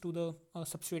permissions to the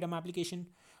Substratum application,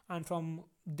 and from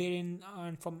therein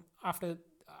and from after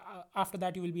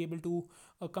that you will be able to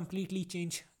completely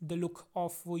change the look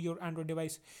of your Android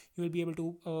device. You will be able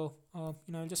to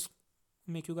I'll just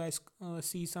make you guys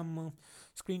see some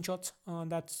screenshots.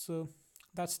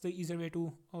 That's the easier way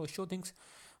to show things.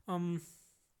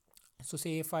 So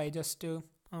say if I just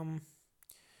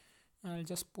I'll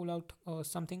just pull out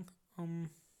something.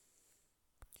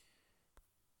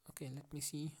 Okay, let me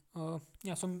see.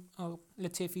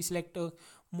 Let's say if we select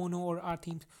mono or R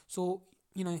themes. So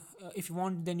if you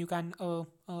want, then you can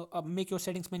make your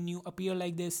settings menu appear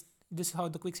like this. This is how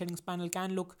the quick settings panel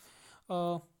can look.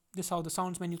 This is how the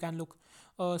sounds menu can look.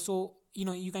 So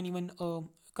you can even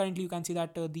currently you can see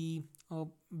that the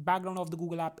background of the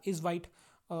Google app is white.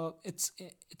 It's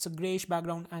a grayish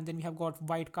background, and then we have got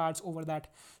white cards over that.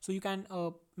 So you can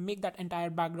make that entire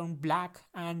background black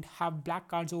and have black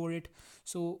cards over it.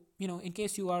 So in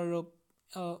case you are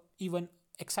even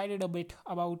excited a bit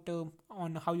about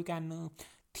on how you can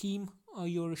theme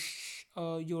your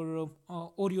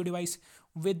Oreo device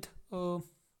with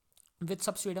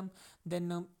Substratum,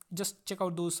 then just check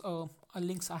out those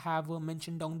links I have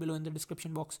mentioned down below in the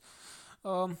description box.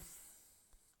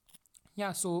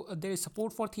 So there is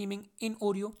support for theming in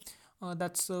Oreo.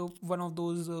 That's one of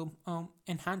those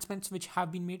enhancements which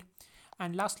have been made.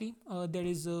 And lastly, there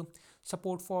is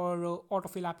support for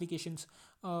autofill applications.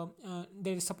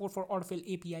 There is support for autofill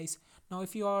APIs. Now,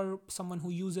 if you are someone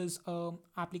who uses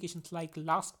applications like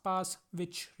LastPass,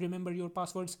 which remember your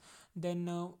passwords, then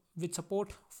with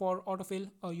support for autofill,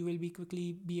 you will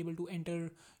quickly be able to enter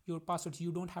your passwords.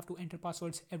 You don't have to enter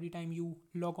passwords every time you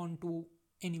log on to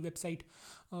any website.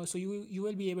 So you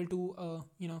will be able to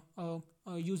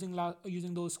using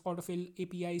those autofill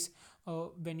APIs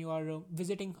when you are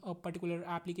visiting a particular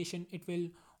application, it will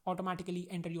automatically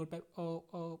enter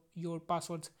your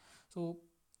passwords. So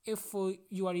if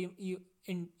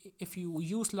if you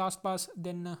use LastPass,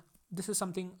 then this is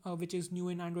something which is new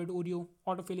in Android Oreo.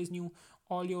 Autofill is new.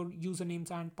 All your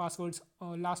usernames and passwords,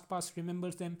 LastPass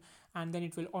remembers them, and then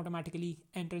it will automatically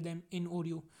enter them in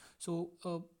Oreo. So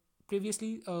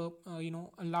previously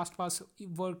LastPass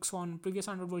works on previous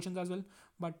Android versions as well,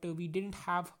 but we didn't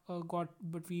have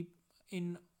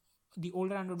in the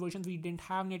older Android versions we didn't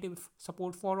have native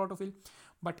support for autofill,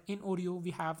 but in Oreo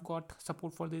we have got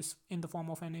support for this in the form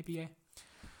of an API.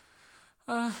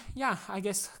 I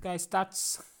guess, guys,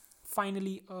 that's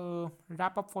finally a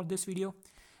wrap up for this video.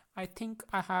 I think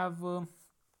I have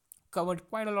covered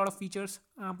quite a lot of features,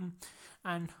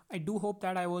 and I do hope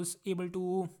that I was able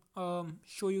to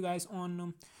show you guys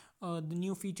on the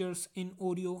new features in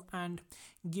Oreo and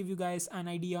give you guys an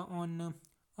idea on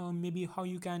maybe how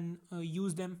you can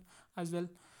use them as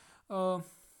well.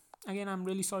 Again, I'm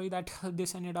really sorry that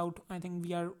this ended out, I think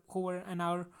we are over an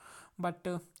hour, but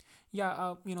the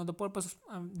purpose,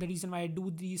 the reason why I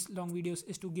do these long videos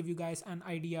is to give you guys an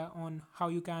idea on how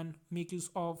you can make use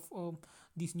of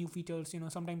these new features.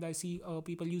 Sometimes I see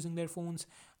people using their phones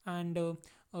and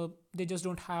they just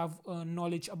don't have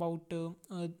knowledge about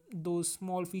those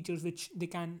small features which they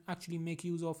can actually make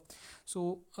use of.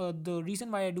 So the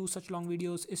reason why I do such long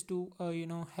videos is to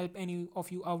help any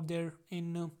of you out there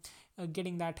in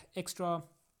getting that extra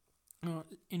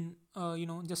in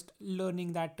just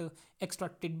learning that extra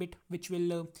tidbit which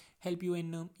will help you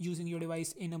in using your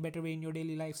device in a better way in your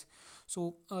daily lives.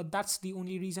 So that's the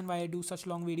only reason why I do such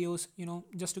long videos,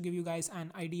 just to give you guys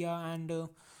an idea, and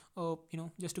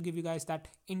just to give you guys that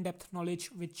in-depth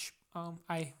knowledge which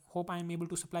I hope I am able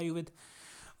to supply you with.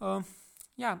 uh,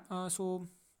 yeah so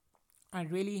I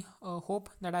really hope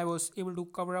that I was able to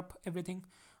cover up everything.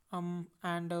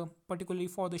 And particularly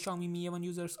for the Xiaomi Mi A1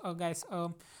 users, guys,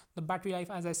 the battery life,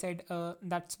 as I said,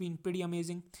 that's been pretty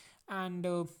amazing. And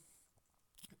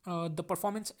the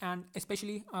performance, and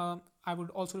especially I would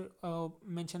also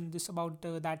mention this about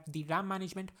that the RAM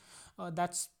management,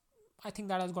 that's I think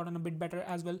that has gotten a bit better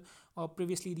as well.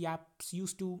 Previously the apps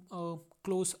used to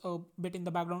close a bit in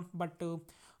the background, but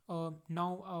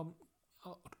now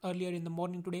earlier in the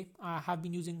morning today, I have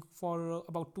been using for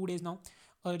about 2 days now.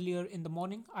 Earlier in the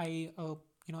morning, I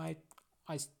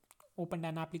opened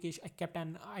an application.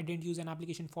 I didn't use an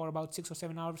application for about 6 or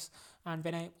 7 hours, and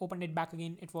when I opened it back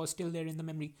again, it was still there in the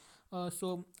memory.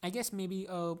 So I guess maybe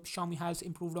Xiaomi has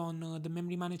improved on the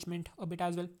memory management a bit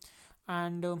as well.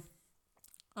 And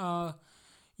uh,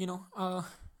 you know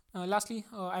lastly,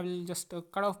 I will just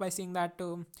cut off by saying that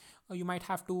you might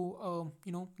have to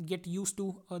get used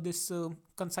to this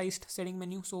concise setting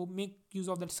menu. So make use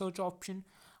of that search option,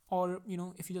 or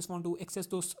if you just want to access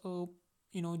those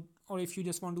or if you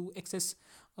just want to access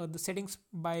the settings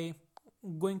by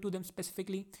going to them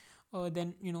specifically,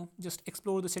 then just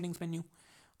explore the settings menu.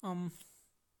 um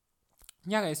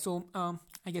yeah guys, so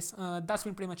I guess that's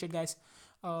been pretty much it, guys.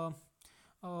 uh,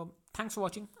 Thanks for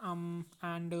watching.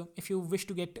 And if you wish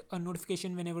to get a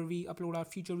notification whenever we upload our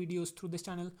future videos through this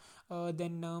channel,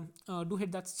 then do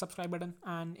hit that subscribe button.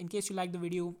 And in case you like the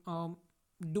video,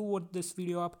 do vote this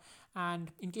video up.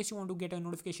 And in case you want to get a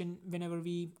notification whenever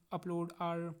we upload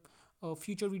our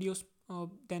future videos,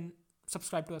 then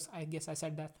subscribe to us. I guess I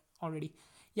said that already.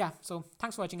 Yeah, so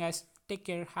thanks for watching, guys. Take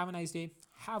care, have a nice day,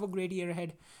 have a great year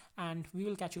ahead, and we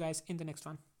will catch you guys in the next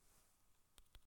one.